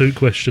Trivial Pursuit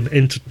question.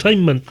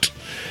 Entertainment.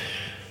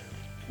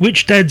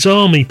 Which Dad's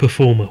Army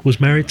performer was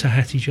married to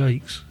Hattie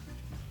Jakes?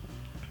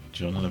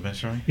 John and the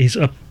Messenger. Is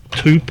a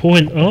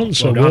 2-point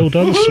answer. Well Well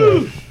done,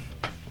 sir.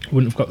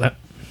 Wouldn't have got that.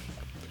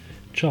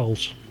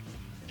 Charles.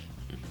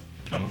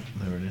 Oh,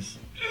 there it is.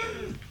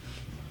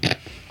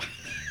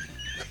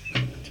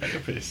 Take a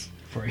piss.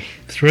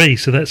 3,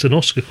 so that's an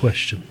Oscar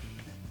question.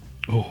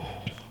 Oh,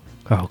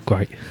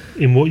 great.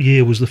 In what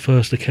year was the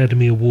first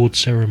Academy Award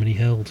ceremony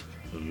held?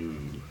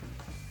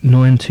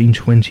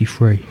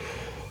 1923.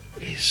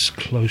 Is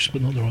close,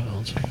 but not the right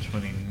answer.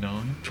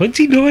 29.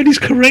 29 is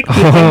correct.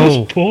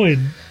 Oh. Point.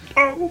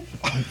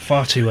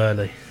 Far too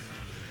early.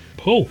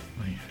 Paul,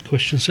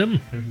 question 7.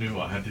 Who knew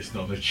I had this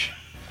knowledge?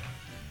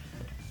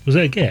 Was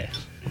that a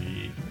guess?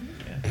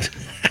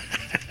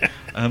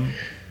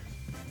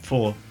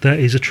 4. That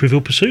is a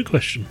Trivial Pursuit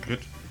question. Good.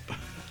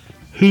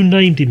 Who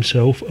named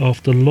himself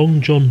after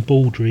Long John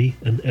Baldry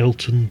and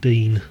Elton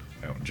Dean?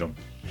 Elton John.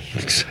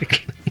 Exactly.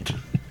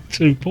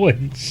 2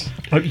 points.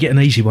 Hope you get an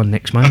easy one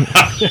next, mate.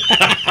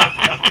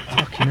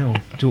 Fucking hell.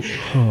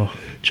 Oh.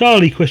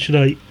 Charlie, question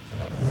 8.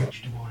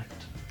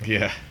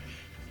 Yeah.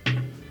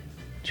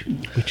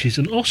 Which is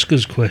an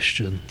Oscars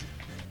question.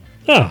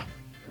 Ah.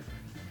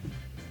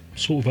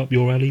 Sort of up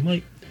your alley,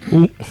 mate.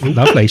 Ooh,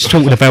 lovely. It's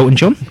talking about Elton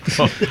John.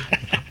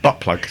 Butt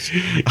plugs.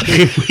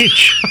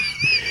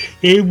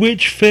 In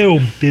which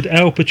film did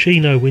Al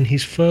Pacino win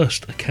his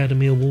first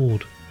Academy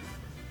Award?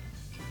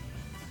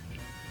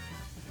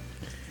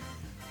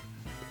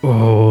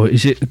 Oh,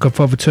 is it The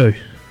Godfather 2?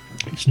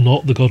 It's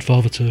not The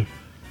Godfather 2.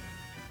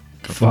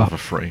 Godfather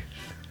 3.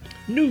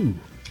 No.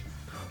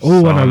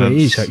 Oh, I know what it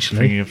Silence, is, actually.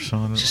 Thinking of It's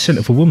Silence. a Scent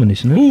of a Woman,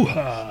 isn't it?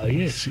 Ooh-ha,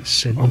 yes, it's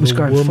Scent I of was a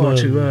going Woman. far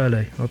too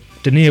early.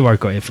 De Niro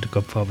got here for The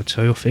Godfather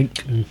 2, I think.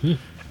 Mhm.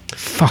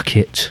 Fuck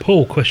it.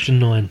 Paul, question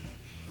 9.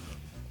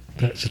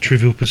 That's a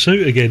Trivial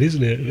Pursuit again,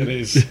 isn't it? It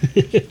is.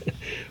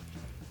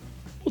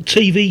 What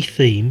TV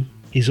theme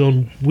is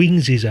on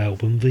Wings'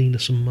 album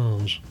Venus and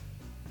Mars?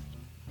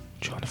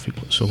 Trying to think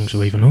what songs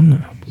are even on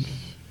that album.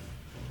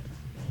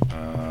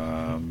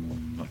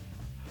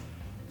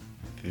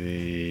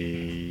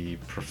 The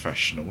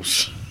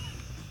Professionals.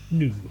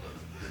 No.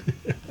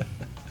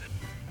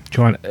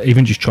 Trying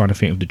to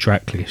think of the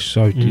track list.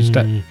 So is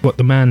that what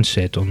the man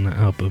said on that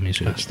album?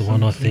 Is it? That's the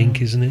one, I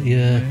think, isn't it?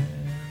 Yeah.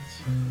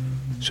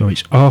 So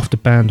it's after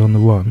Band on the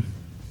Run.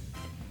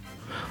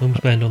 When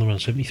was Band on the Run?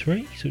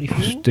 73?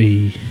 74?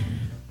 The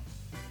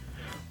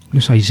I'm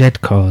gonna say Z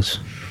Cars.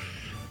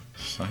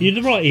 You're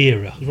the right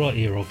era. The right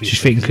era, obviously.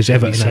 Just thinking because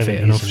Everton have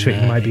it, and I was 70s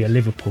thinking and maybe a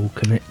Liverpool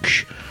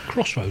connection.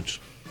 Crossroads.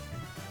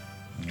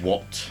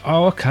 What?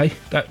 Oh, okay.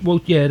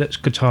 That's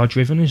guitar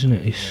driven, isn't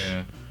it?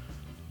 Yeah.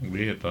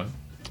 Weird though.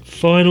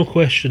 Final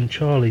question,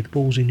 Charlie. The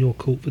ball's in your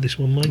court for this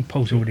one, mate.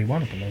 Paul's already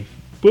won, I believe.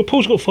 Well,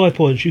 Paul's got 5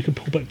 points. You can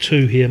pull back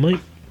 2 here, mate.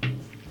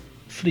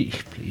 3,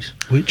 please.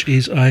 Which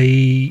is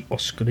a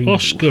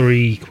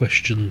Oscar-y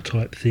question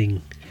type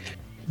thing.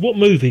 What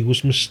movie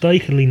was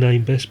mistakenly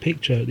named Best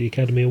Picture at the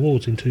Academy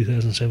Awards in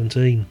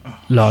 2017?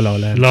 La La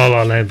Land. La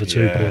La Land for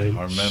 2 Yeah, points.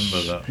 I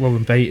remember that.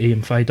 Warren Beatty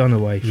and Faye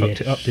Dunaway fucked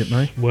Yes. it up, didn't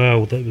they?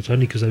 Well, that was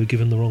only because they were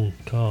given the wrong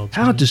cards.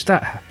 How does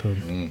that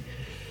happen?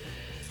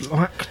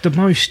 Like the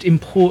most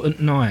important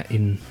night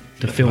in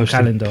the film Most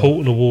calendar.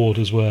 important award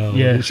as well.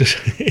 Yeah. It's just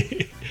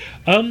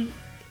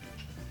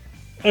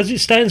as it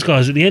stands,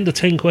 guys, at the end of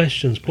 10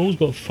 questions, Paul's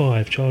got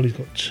 5, Charlie's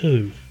got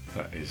 2.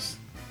 That is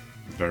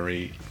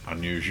very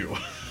unusual.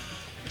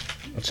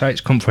 I'd say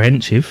it's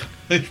comprehensive.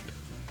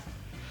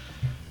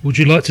 Would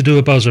you like to do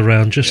a buzz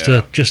around just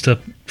Yeah. to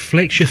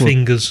flex your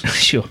fingers?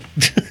 Sure.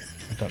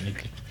 I don't need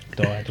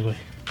to die, do we?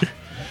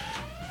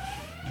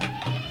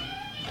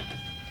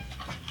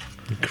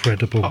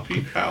 Incredible.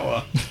 Puppy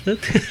power.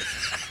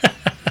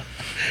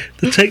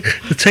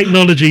 The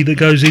technology that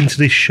goes into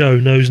this show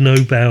knows no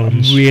I'm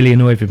bounds. really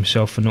annoyed with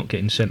himself for not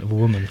getting Scent of a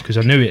Woman because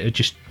I knew it had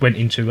just went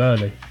in too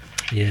early.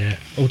 Yeah.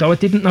 Although I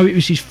didn't know it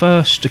was his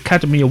first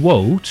Academy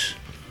Awards.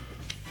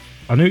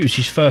 I knew it was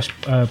his first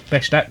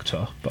Best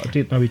Actor, but I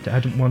didn't know he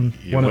hadn't won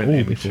You one went at all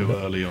in before. too that.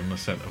 early on the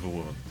Scent of a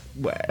Woman.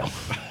 Well,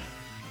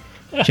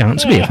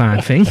 chance to be a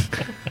fine thing.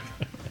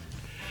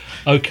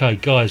 Okay,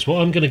 guys,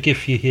 what I'm going to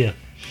give you here.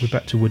 We're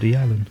back to Woody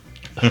Allen.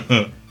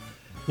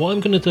 What I'm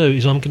going to do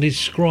is I'm going to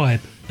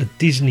describe a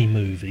Disney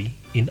movie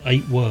in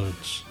 8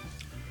 words.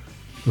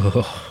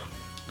 Ugh.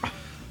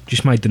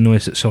 Just made the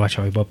noise that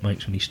Sideshow Bob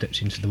makes when he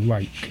steps into the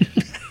rake.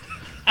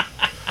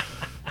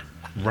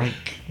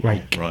 Rake.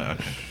 Rake. Oh, right,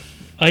 okay.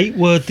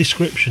 8-word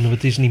description of a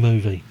Disney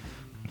movie.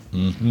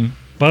 Mm-hmm.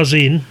 Buzz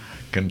in.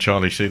 Can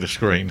Charlie see the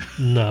screen?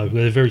 No,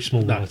 they're very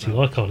small writing.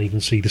 I can't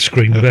even see the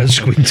screen without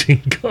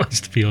squinting,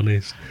 guys, to be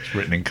honest. It's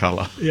written in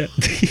colour. Yeah,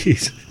 it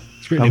is.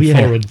 It's written in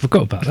foreign.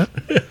 Forgot about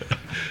that.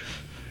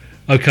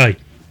 Okay.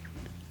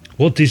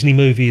 What Disney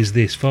movie is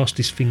this?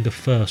 Fastest finger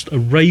first.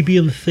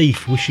 Arabian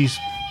Thief wishes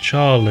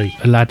Charlie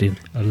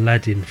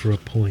Aladdin for a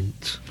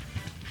point.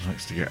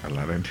 Likes to get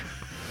Aladdin.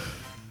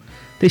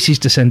 This is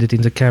descended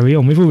into Carry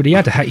On. We've already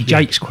had a Hattie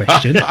Jakes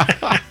question.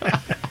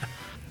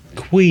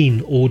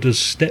 Queen orders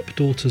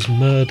stepdaughter's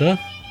murder.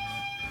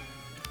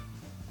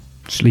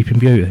 Sleeping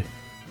Beauty.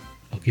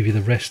 I'll give you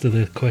the rest of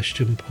the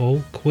question,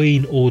 Paul.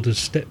 Queen orders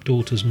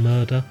stepdaughter's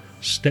murder.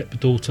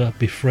 Stepdaughter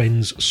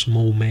befriends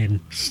small men.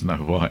 Snow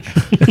White.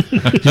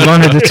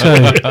 One of the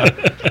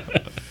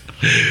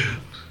two.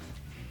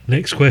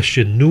 Next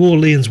question. New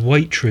Orleans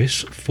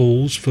waitress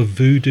falls for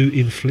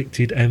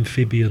voodoo-inflicted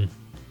amphibian.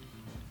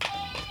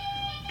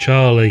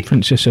 Charlie.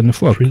 Princess and the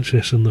Frog.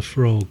 Princess and the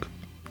Frog.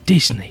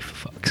 Disney,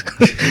 for fuck's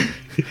sake.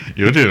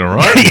 You're doing all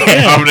right. I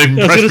haven't even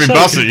I was pressed gonna me say,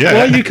 buzzer yet. Why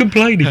are you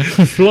complaining?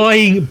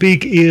 Flying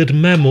big-eared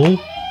mammal.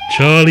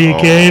 Charlie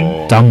again.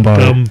 Oh.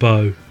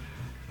 Dumbo.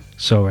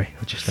 Sorry,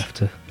 I just have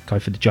to go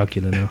for the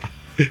jugular now.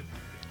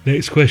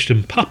 Next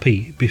question.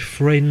 Puppy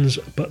befriends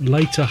but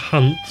later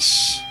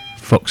hunts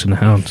Fox and the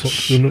Hound.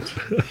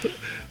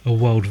 a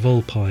wild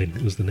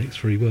vulpine was the next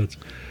 3 words.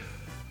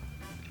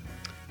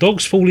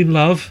 Dogs fall in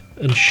love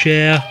and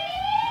share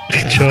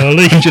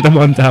Charlie.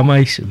 101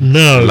 Dalmatians.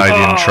 No. Lady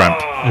and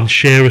Tramp. And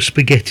share a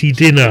spaghetti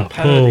dinner.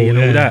 Parody and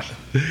all yeah.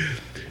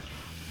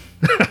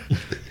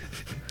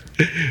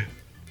 that.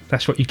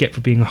 That's what you get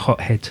for being a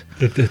hothead.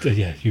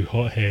 Yeah, you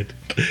hothead.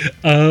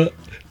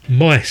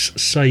 Mice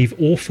save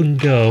orphan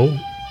girl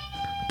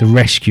The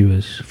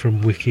Rescuers.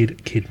 from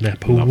wicked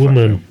kidnap a Love that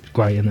woman. film.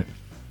 Great, isn't it?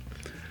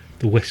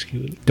 The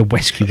Rescuers. The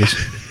Rescuers.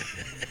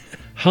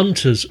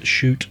 Hunters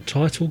shoot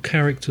title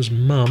character's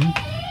mum.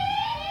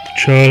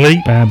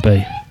 Charlie.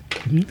 Bambi.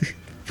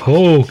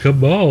 Oh,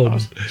 come on.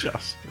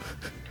 Just.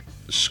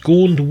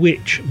 Scorned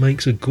witch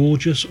makes a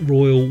gorgeous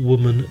royal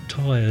woman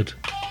tired.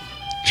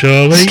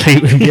 Charlie?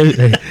 Sleeping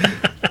Beauty.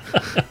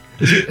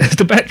 Is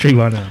the battery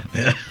run out?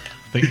 I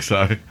think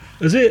so.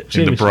 Is it?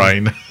 In the Seriously?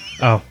 brain.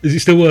 Oh, Is it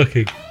still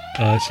working?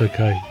 Oh, it's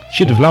okay.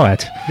 should have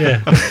lied.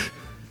 Yeah.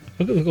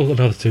 I've got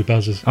another 2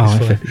 buzzers. Oh,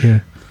 It's fine. yeah.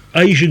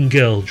 Asian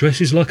girl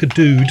dresses like a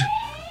dude.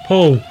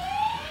 Paul.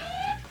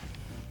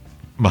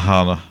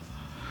 Mahana.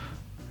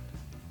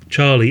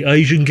 Charlie.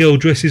 Asian girl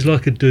dresses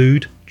like a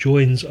dude.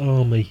 Joins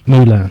army.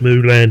 Mulan.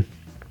 Mulan.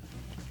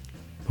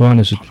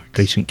 Rhino's a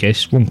decent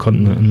guess. Wrong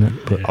continent and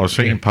that. But I was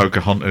thinking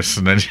Pocahontas,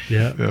 and then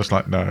Yeah. I was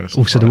like, no. It's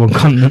also not the right.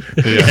 wrong continent.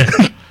 Yeah.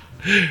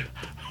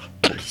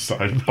 So,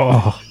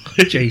 Oh,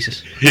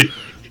 Jesus.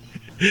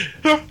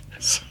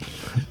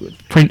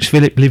 Prince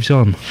Philip lives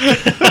on.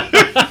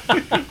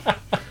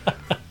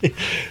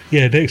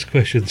 Yeah, next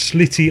question.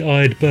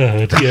 Slitty-eyed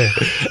bird. Yeah.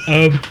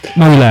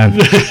 Mulan.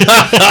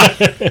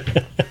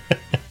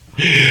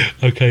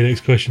 Okay,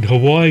 next question.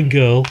 Hawaiian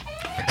girl.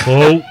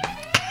 Oh.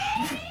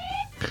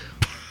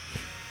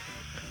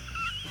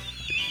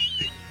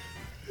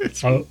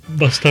 I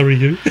must hurry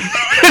you.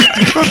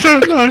 I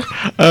don't know.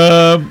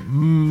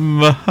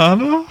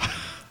 Mahana?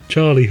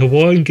 Charlie,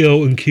 Hawaiian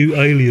girl and cute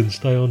alien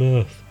stay on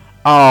Earth.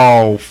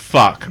 Oh,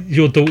 fuck.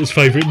 Your daughter's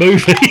favourite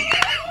movie.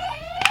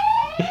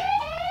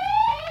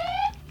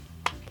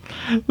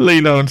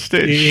 Lilo and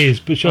Stitch. It is,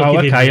 but shall I Oh,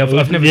 give him okay. that?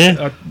 I've never,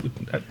 Yeah?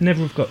 I've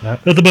never have got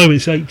that. At the moment,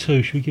 it's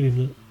 8-2. Should we give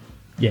him that?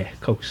 Yeah,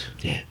 of course.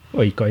 Yeah.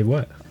 Well, you got it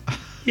right.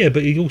 Yeah,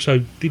 but he also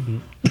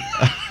didn't.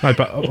 No,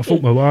 but I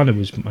thought Moana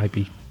was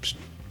maybe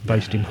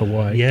based in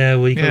Hawaii. Yeah,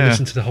 well, you got to Yeah.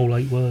 listen to the whole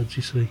 8 words,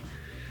 you see.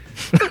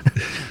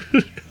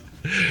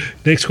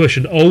 Next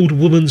question. Old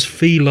woman's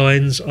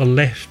felines are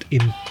left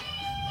in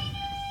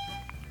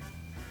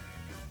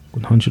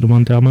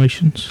 101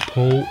 Dalmatians.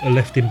 Paul, are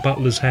left in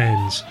butler's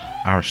hands.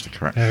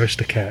 Aristocrats.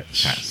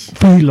 Aristocats. Cats.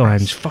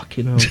 Felines,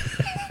 fucking hell.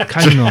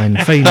 Canine,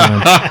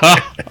 feline.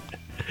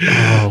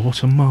 Oh,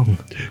 what a mong.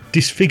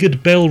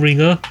 Disfigured bell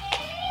ringer.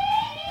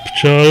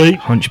 Charlie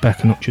Hunchback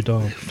of Notre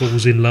Dame.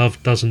 falls in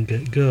love, doesn't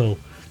get girl.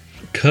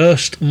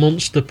 Cursed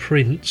monster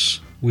prince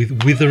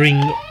with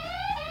withering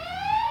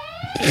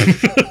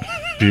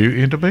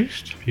Beauty and the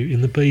Beast. Beauty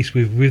and the Beast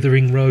with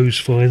withering rose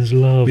finds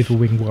love.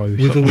 Witherwing Rose.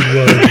 Withering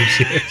rose.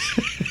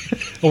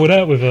 Yes. I went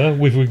out with her.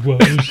 Withering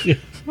rose. Yeah.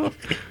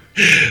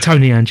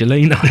 Tony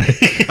Angelino.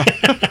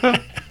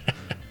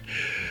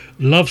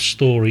 Love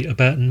story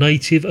about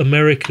Native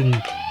American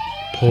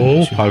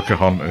Paul.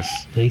 Pocahontas.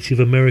 Native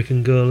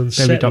American girl and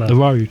Buried settler. up the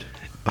road.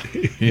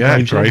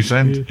 Yeah,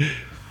 Gravesend. Gravesend.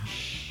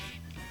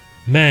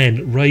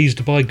 Man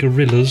raised by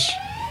gorillas.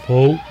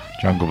 Paul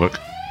Jungle Book.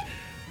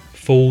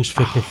 falls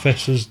for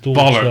professor's daughter.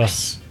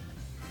 Bollocks.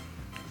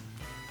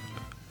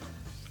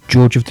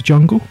 George of the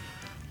Jungle.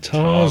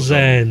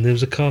 Tarzan. There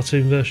was a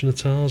cartoon version of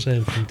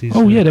Tarzan from Disney.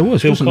 Oh, yeah, there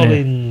was, Phil wasn't there?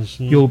 Collins.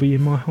 and- You'll be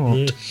in my heart.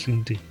 Yes,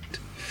 indeed.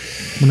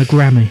 Won a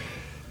Grammy.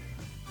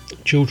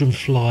 Children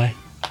fly.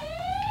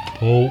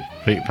 Paul.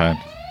 Peter Pan.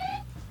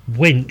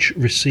 Wench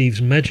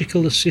receives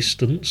magical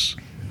assistance,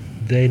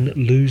 then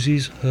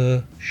loses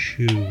her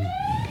shoe.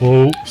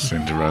 Paul.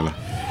 Cinderella.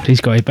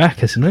 He's got it back,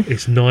 hasn't he?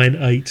 It's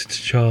 9-8 to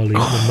Charlie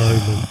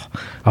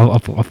at the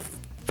moment. I've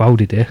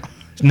folded here.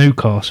 It's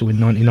Newcastle in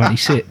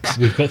 1996.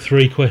 We've got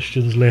 3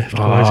 questions left,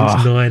 guys.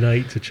 It's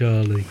 9-8 to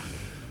Charlie.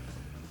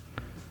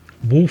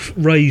 Wolf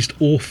raised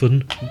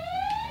orphan.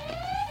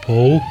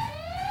 Paul.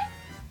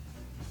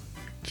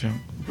 Jungle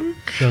Book.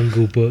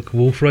 Jungle Book.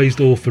 Wolf raised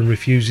orphan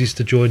refuses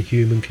to join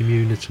human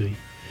community.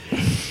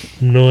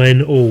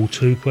 9-all.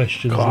 2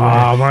 questions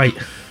Ah, left.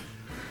 mate.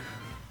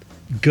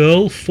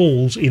 Girl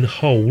falls in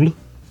hole.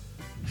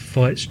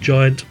 Fights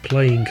giant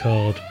playing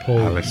card. Paul.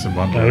 Alice in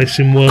Wonderland. Alice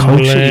in Coach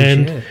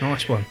Wonderland. it is, yeah.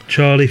 Nice one.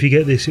 Charlie, if you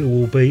get this, it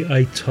will be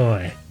a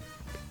tie.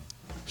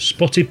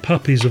 Spotted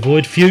puppies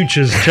avoid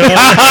futures. Charlie.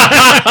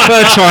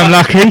 Third time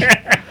lucky.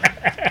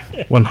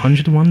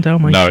 101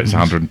 Dalmatians. No, it's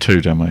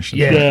 102 Dalmatians.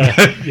 Yeah.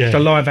 Yeah, yeah. The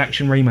live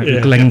action remake Yeah.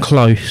 with Glenn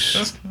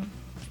Close.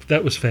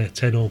 That was fair.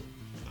 10-all.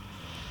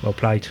 Well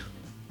played.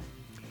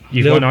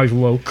 You've Little- won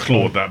overall.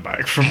 Clawed that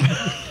back from.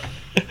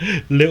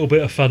 Little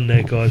bit of fun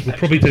there, guys. We'll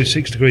probably do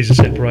 6 Degrees of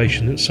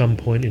Separation at some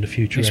point in a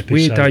future It's episode.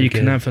 weird though, you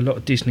again. can have a lot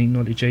of Disney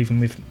knowledge even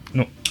with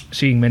not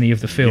seeing many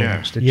of the films.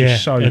 Yeah. They're Yeah,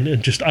 just so.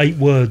 and just 8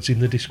 words in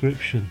the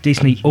description.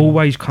 Disney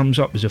always comes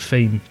up as a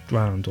theme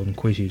round on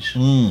quizzes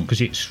Mm. because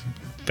it's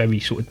very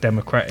sort of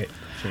democratic.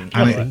 I think.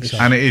 And, think so.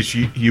 and it is,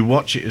 you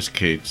watch it as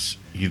kids,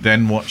 you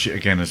then watch it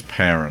again as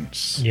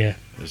parents Yeah.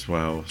 as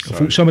well. I So.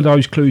 thought some of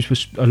those clues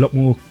were a lot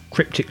more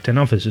cryptic than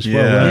others as well,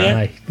 Yeah. weren't Yeah,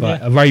 they?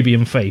 Like yeah.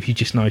 Arabian Thief, you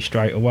just know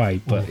straight away.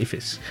 But if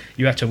it's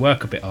you had to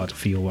work a bit harder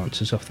for your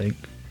answers, I think.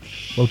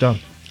 Well done.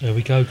 There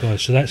we go,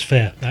 guys. So that's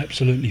fair.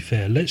 Absolutely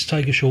fair. Let's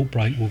take a short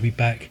break. We'll be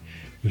back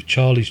with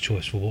Charlie's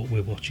choice for what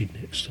we're watching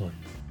next time.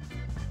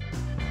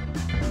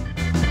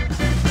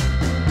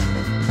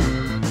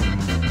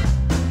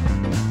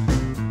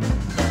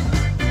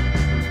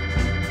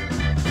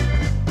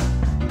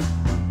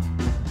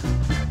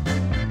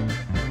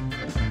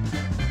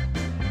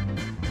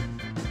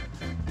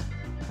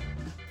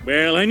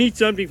 Well, I need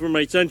something for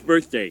my son's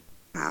birthday.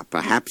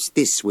 Perhaps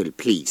this will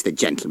please the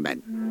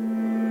gentleman.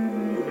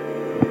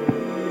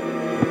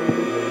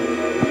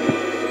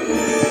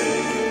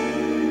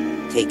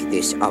 Take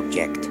this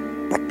object,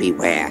 but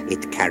beware,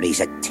 it carries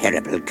a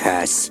terrible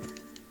curse.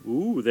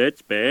 Ooh,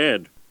 that's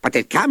bad. But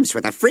it comes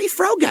with a free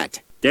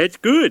Frogut. That's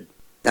good.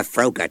 The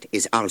Frogut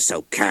is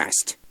also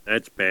cursed.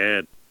 That's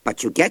bad.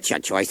 But you get your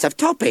choice of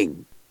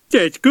topping.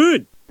 That's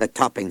good. The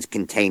toppings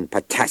contain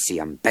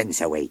potassium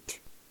benzoate.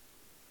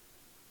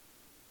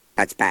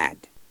 That's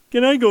bad.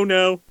 Can I go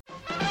now?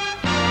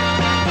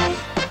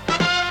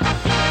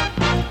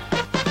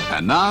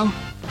 And now,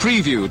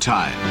 preview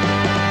time.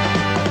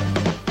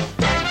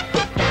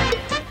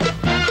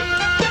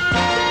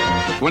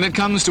 When it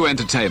comes to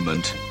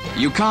entertainment,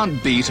 you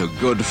can't beat a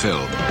good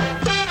film.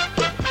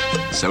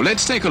 So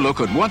let's take a look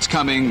at what's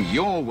coming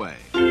your way.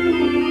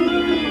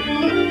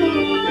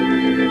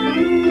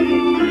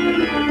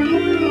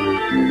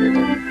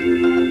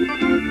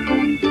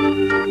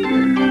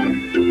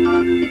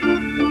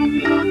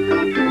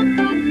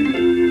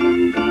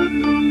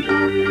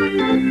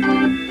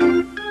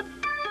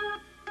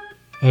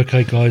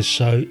 Okay, guys,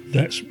 so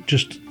that's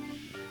just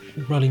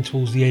running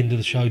towards the end of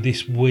the show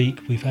this week.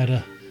 We've had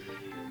a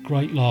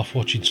great laugh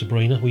watching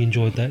Sabrina. We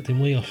enjoyed that,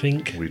 didn't we? I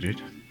think we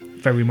did.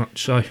 Very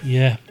much so.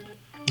 Yeah.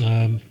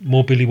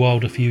 More Billy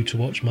Wilder for you to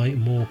watch, mate,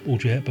 and more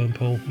Audrey Hepburn,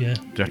 Paul. Yeah.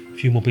 A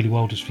few more Billy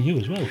Wilders for you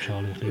as well,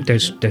 Charlie. I think.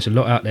 There's a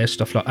lot out there,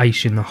 stuff like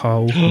Ace in the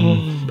Hole.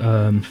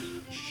 And,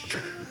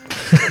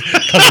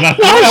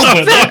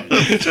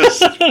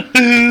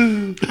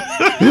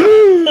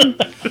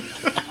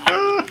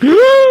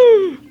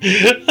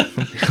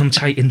 I'm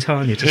taking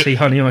Tanya to see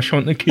Honey, I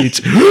Shrunk the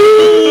Kids.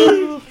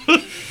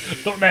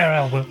 Not there,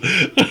 Albert.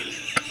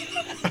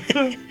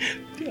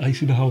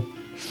 Ace in the Hole.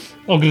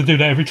 I'm going to do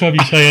that every time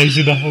you say Ace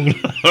in the Hole.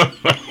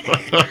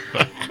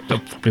 I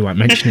probably won't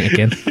mention it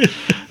again.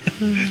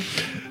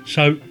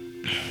 So,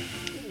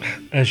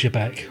 as you're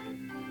back,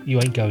 you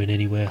ain't going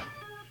anywhere.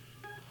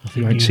 I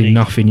think you ain't seen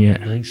nothing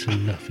yet. I ain't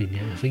seen nothing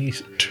yet. I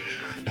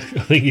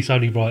think it's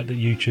only right that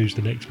you choose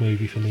the next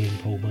movie for me and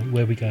Paul, mate.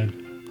 Where are we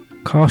going?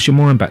 Cast your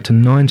mind back to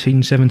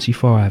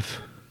 1975.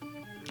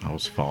 I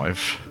was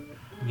 5.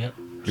 Yep.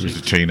 He was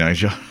a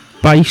teenager.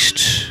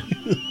 Based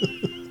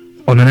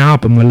on an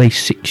album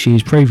released 6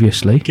 years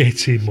previously.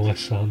 Get in, my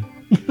son.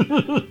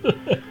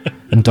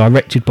 And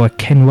directed by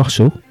Ken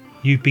Russell.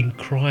 You've been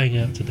crying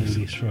out to do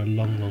this for a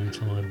long, long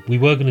time. We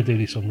were going to do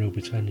this on Real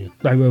Britannia.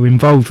 They were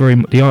involved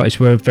the artists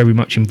were very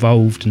much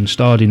involved and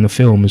starred in the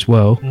film as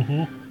well.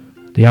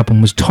 Mm-hmm. The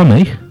album was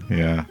Tommy.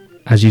 Yeah.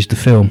 As is the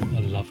film. I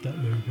love that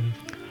movie.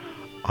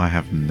 I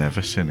have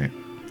never seen it.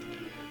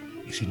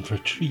 He's in for a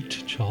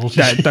treat, Charles.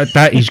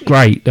 That is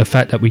great. The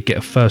fact that we get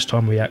a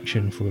first-time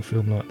reaction for a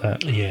film like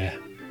that. Yeah.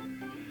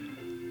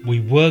 We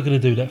were going to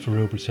do that for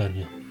Real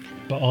Britannia,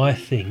 but I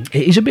think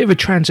it is a bit of a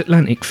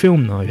transatlantic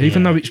film, though. Yeah.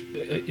 Even though it's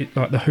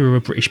like the Who are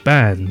a British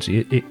band,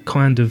 it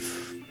kind of.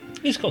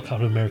 It's got a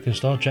couple of American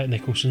stars. Jack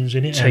Nicholson's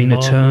in it.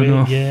 Tina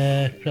Turner.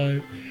 Yeah.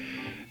 So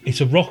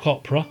it's a rock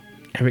opera.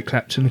 Eric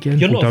Clapton again.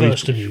 You're not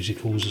averse to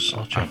musicals as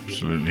such.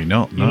 Absolutely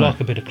not. You No. like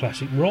a bit of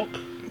classic rock.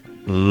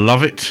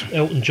 Love it.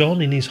 Elton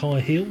John in his high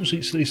heels.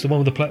 It's the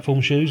one with the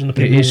platform shoes and the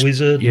pinball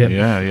wizard.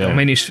 Yeah. I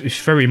mean, it's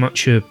very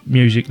much a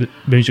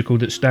musical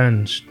that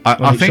stands.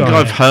 I think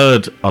I've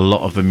heard a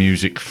lot of the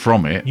music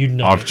from it.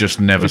 I've just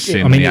never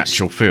seen the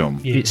actual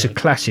film. It's a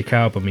classic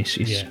album.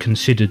 It's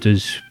considered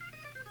as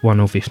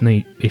one of, if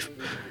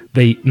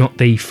not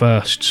the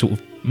first sort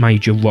of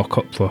major rock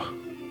opera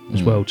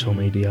as well.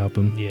 Tommy, the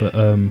album. Yeah. But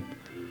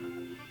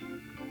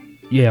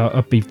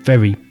I'd be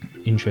very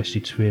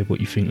interested to hear what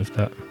you think of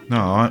that. No,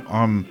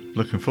 I'm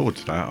looking forward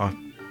to that. I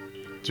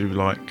do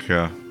like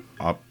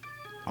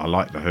I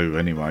like the Who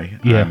anyway,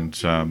 and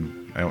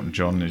Elton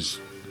John is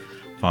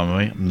fine with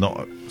me. I'm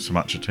not so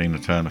much a Tina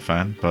Turner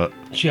fan, but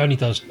she only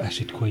does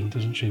Acid Queen,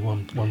 doesn't she?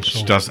 One song.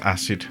 She does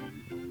Acid.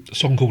 A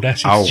song called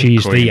Acid. Oh, she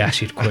is the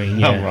Acid Queen.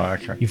 Yeah. Oh,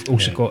 right, okay. You've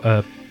also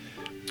got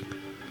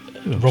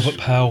Robert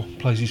Powell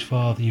plays his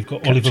father. You've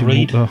got Oliver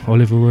Reed.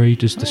 Oliver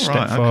Reed as the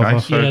stepfather. Okay,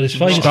 so there's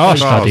famous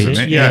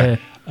star-studded. Yeah.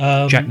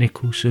 Jack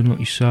Nicholson, like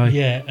you say.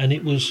 Yeah, and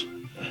it was.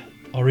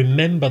 I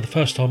remember the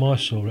first time I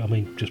saw it. I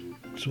mean, just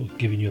sort of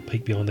giving you a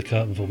peek behind the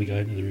curtain before we go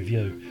into the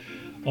review.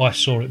 I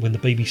saw it when the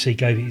BBC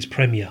gave it its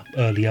premiere,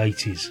 early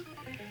 80s,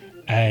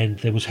 and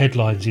there was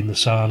headlines in the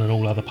Sun and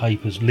all other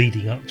papers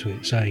leading up to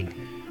it saying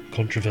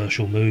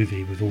controversial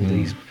movie with all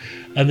these.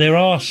 And there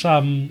are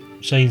some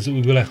scenes that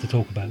we will have to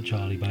talk about,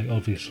 Charlie, mate,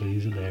 obviously,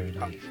 isn't there?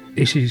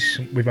 This is,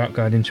 without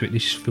going into it,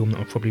 this film that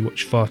I probably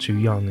watched far too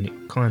young, and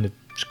it kind of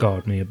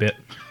scarred me a bit.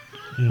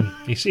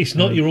 It's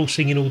not your all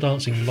singing, all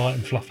dancing, light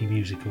and fluffy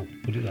musical,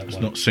 put it that way. It's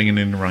not Singing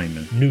in the Rain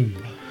then? No.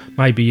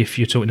 Maybe if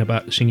you're talking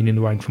about Singing in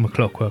the Rain from A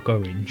Clockwork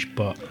Orange,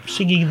 but...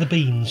 Singing in the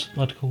Beans,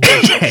 I'd call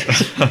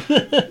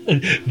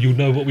it. You'll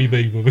know what we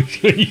mean when you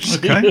see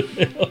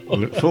it. I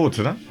look forward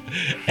to that.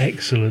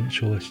 Excellent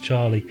choice,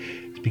 Charlie.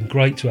 It's been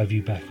great to have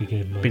you back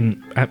again, mate.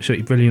 Been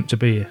absolutely brilliant to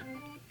be here.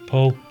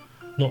 Paul,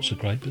 not so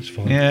great, but it's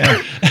fine.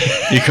 Yeah.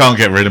 You can't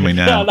get rid of me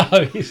now.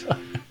 No.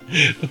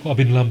 Look what I've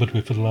been lumbered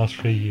with for the last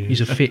 3 years.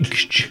 He's a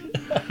fixture.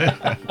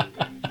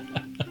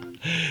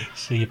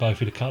 See you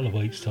both in a couple of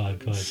weeks' time,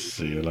 guys.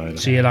 See you later.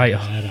 See you later.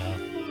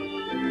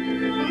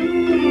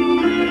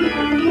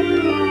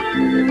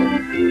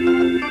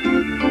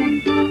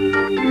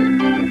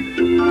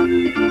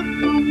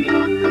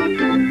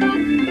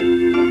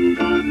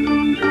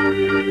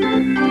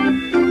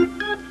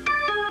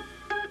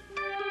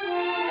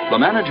 The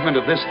management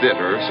of this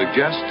theater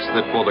suggests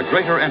that for the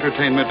greater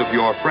entertainment of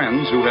your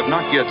friends who have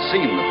not yet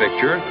seen the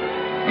picture,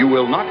 you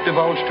will not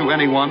divulge to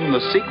anyone the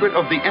secret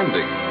of the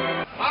ending.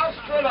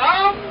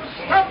 Nostradamus,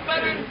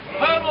 that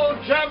infernal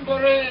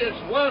jamboree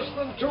is worse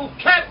than two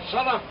cats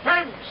on a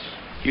fence.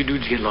 You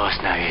dudes get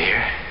lost now, you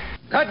hear?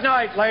 Good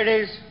night,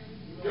 ladies.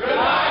 Good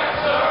night,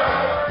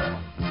 sir.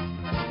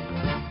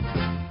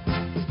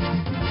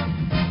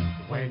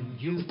 When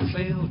you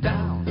feel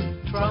down,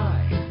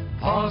 try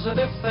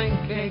positive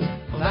thinking.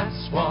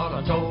 That's what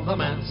I told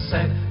them and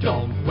said.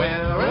 Don't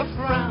wear a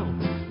frown.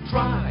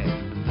 Try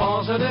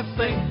positive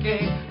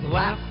thinking.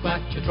 Laugh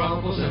at your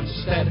troubles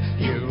instead.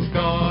 You've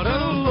got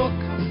to look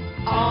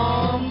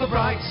on the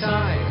bright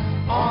side.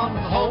 On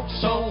hope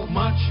so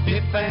much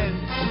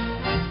depends.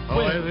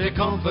 With your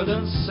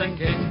confidence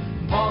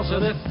sinking,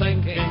 positive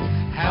thinking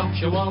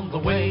helps you on the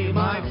way,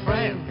 my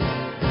friend.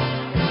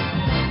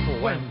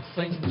 When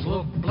things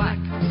look black,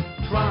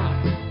 try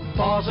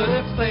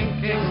positive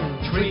thinking.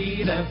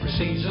 Treat every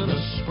season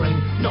as spring.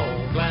 No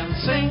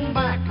glancing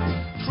back.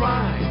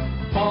 Try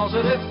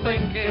positive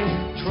thinking.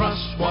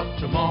 Trust what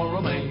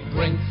tomorrow may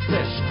bring.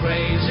 This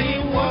crazy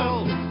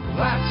world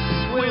that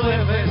we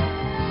live in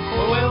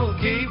will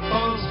keep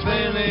on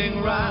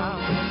spinning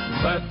round.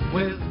 But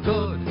with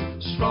good,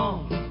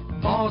 strong,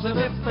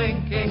 positive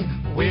thinking,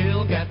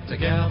 we'll get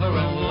together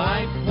and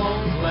life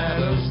won't let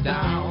us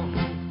down.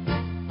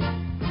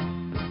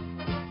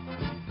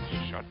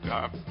 Shut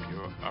up,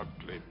 you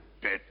ugly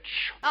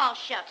bitch. Oh,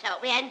 shucks,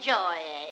 hope we enjoy it.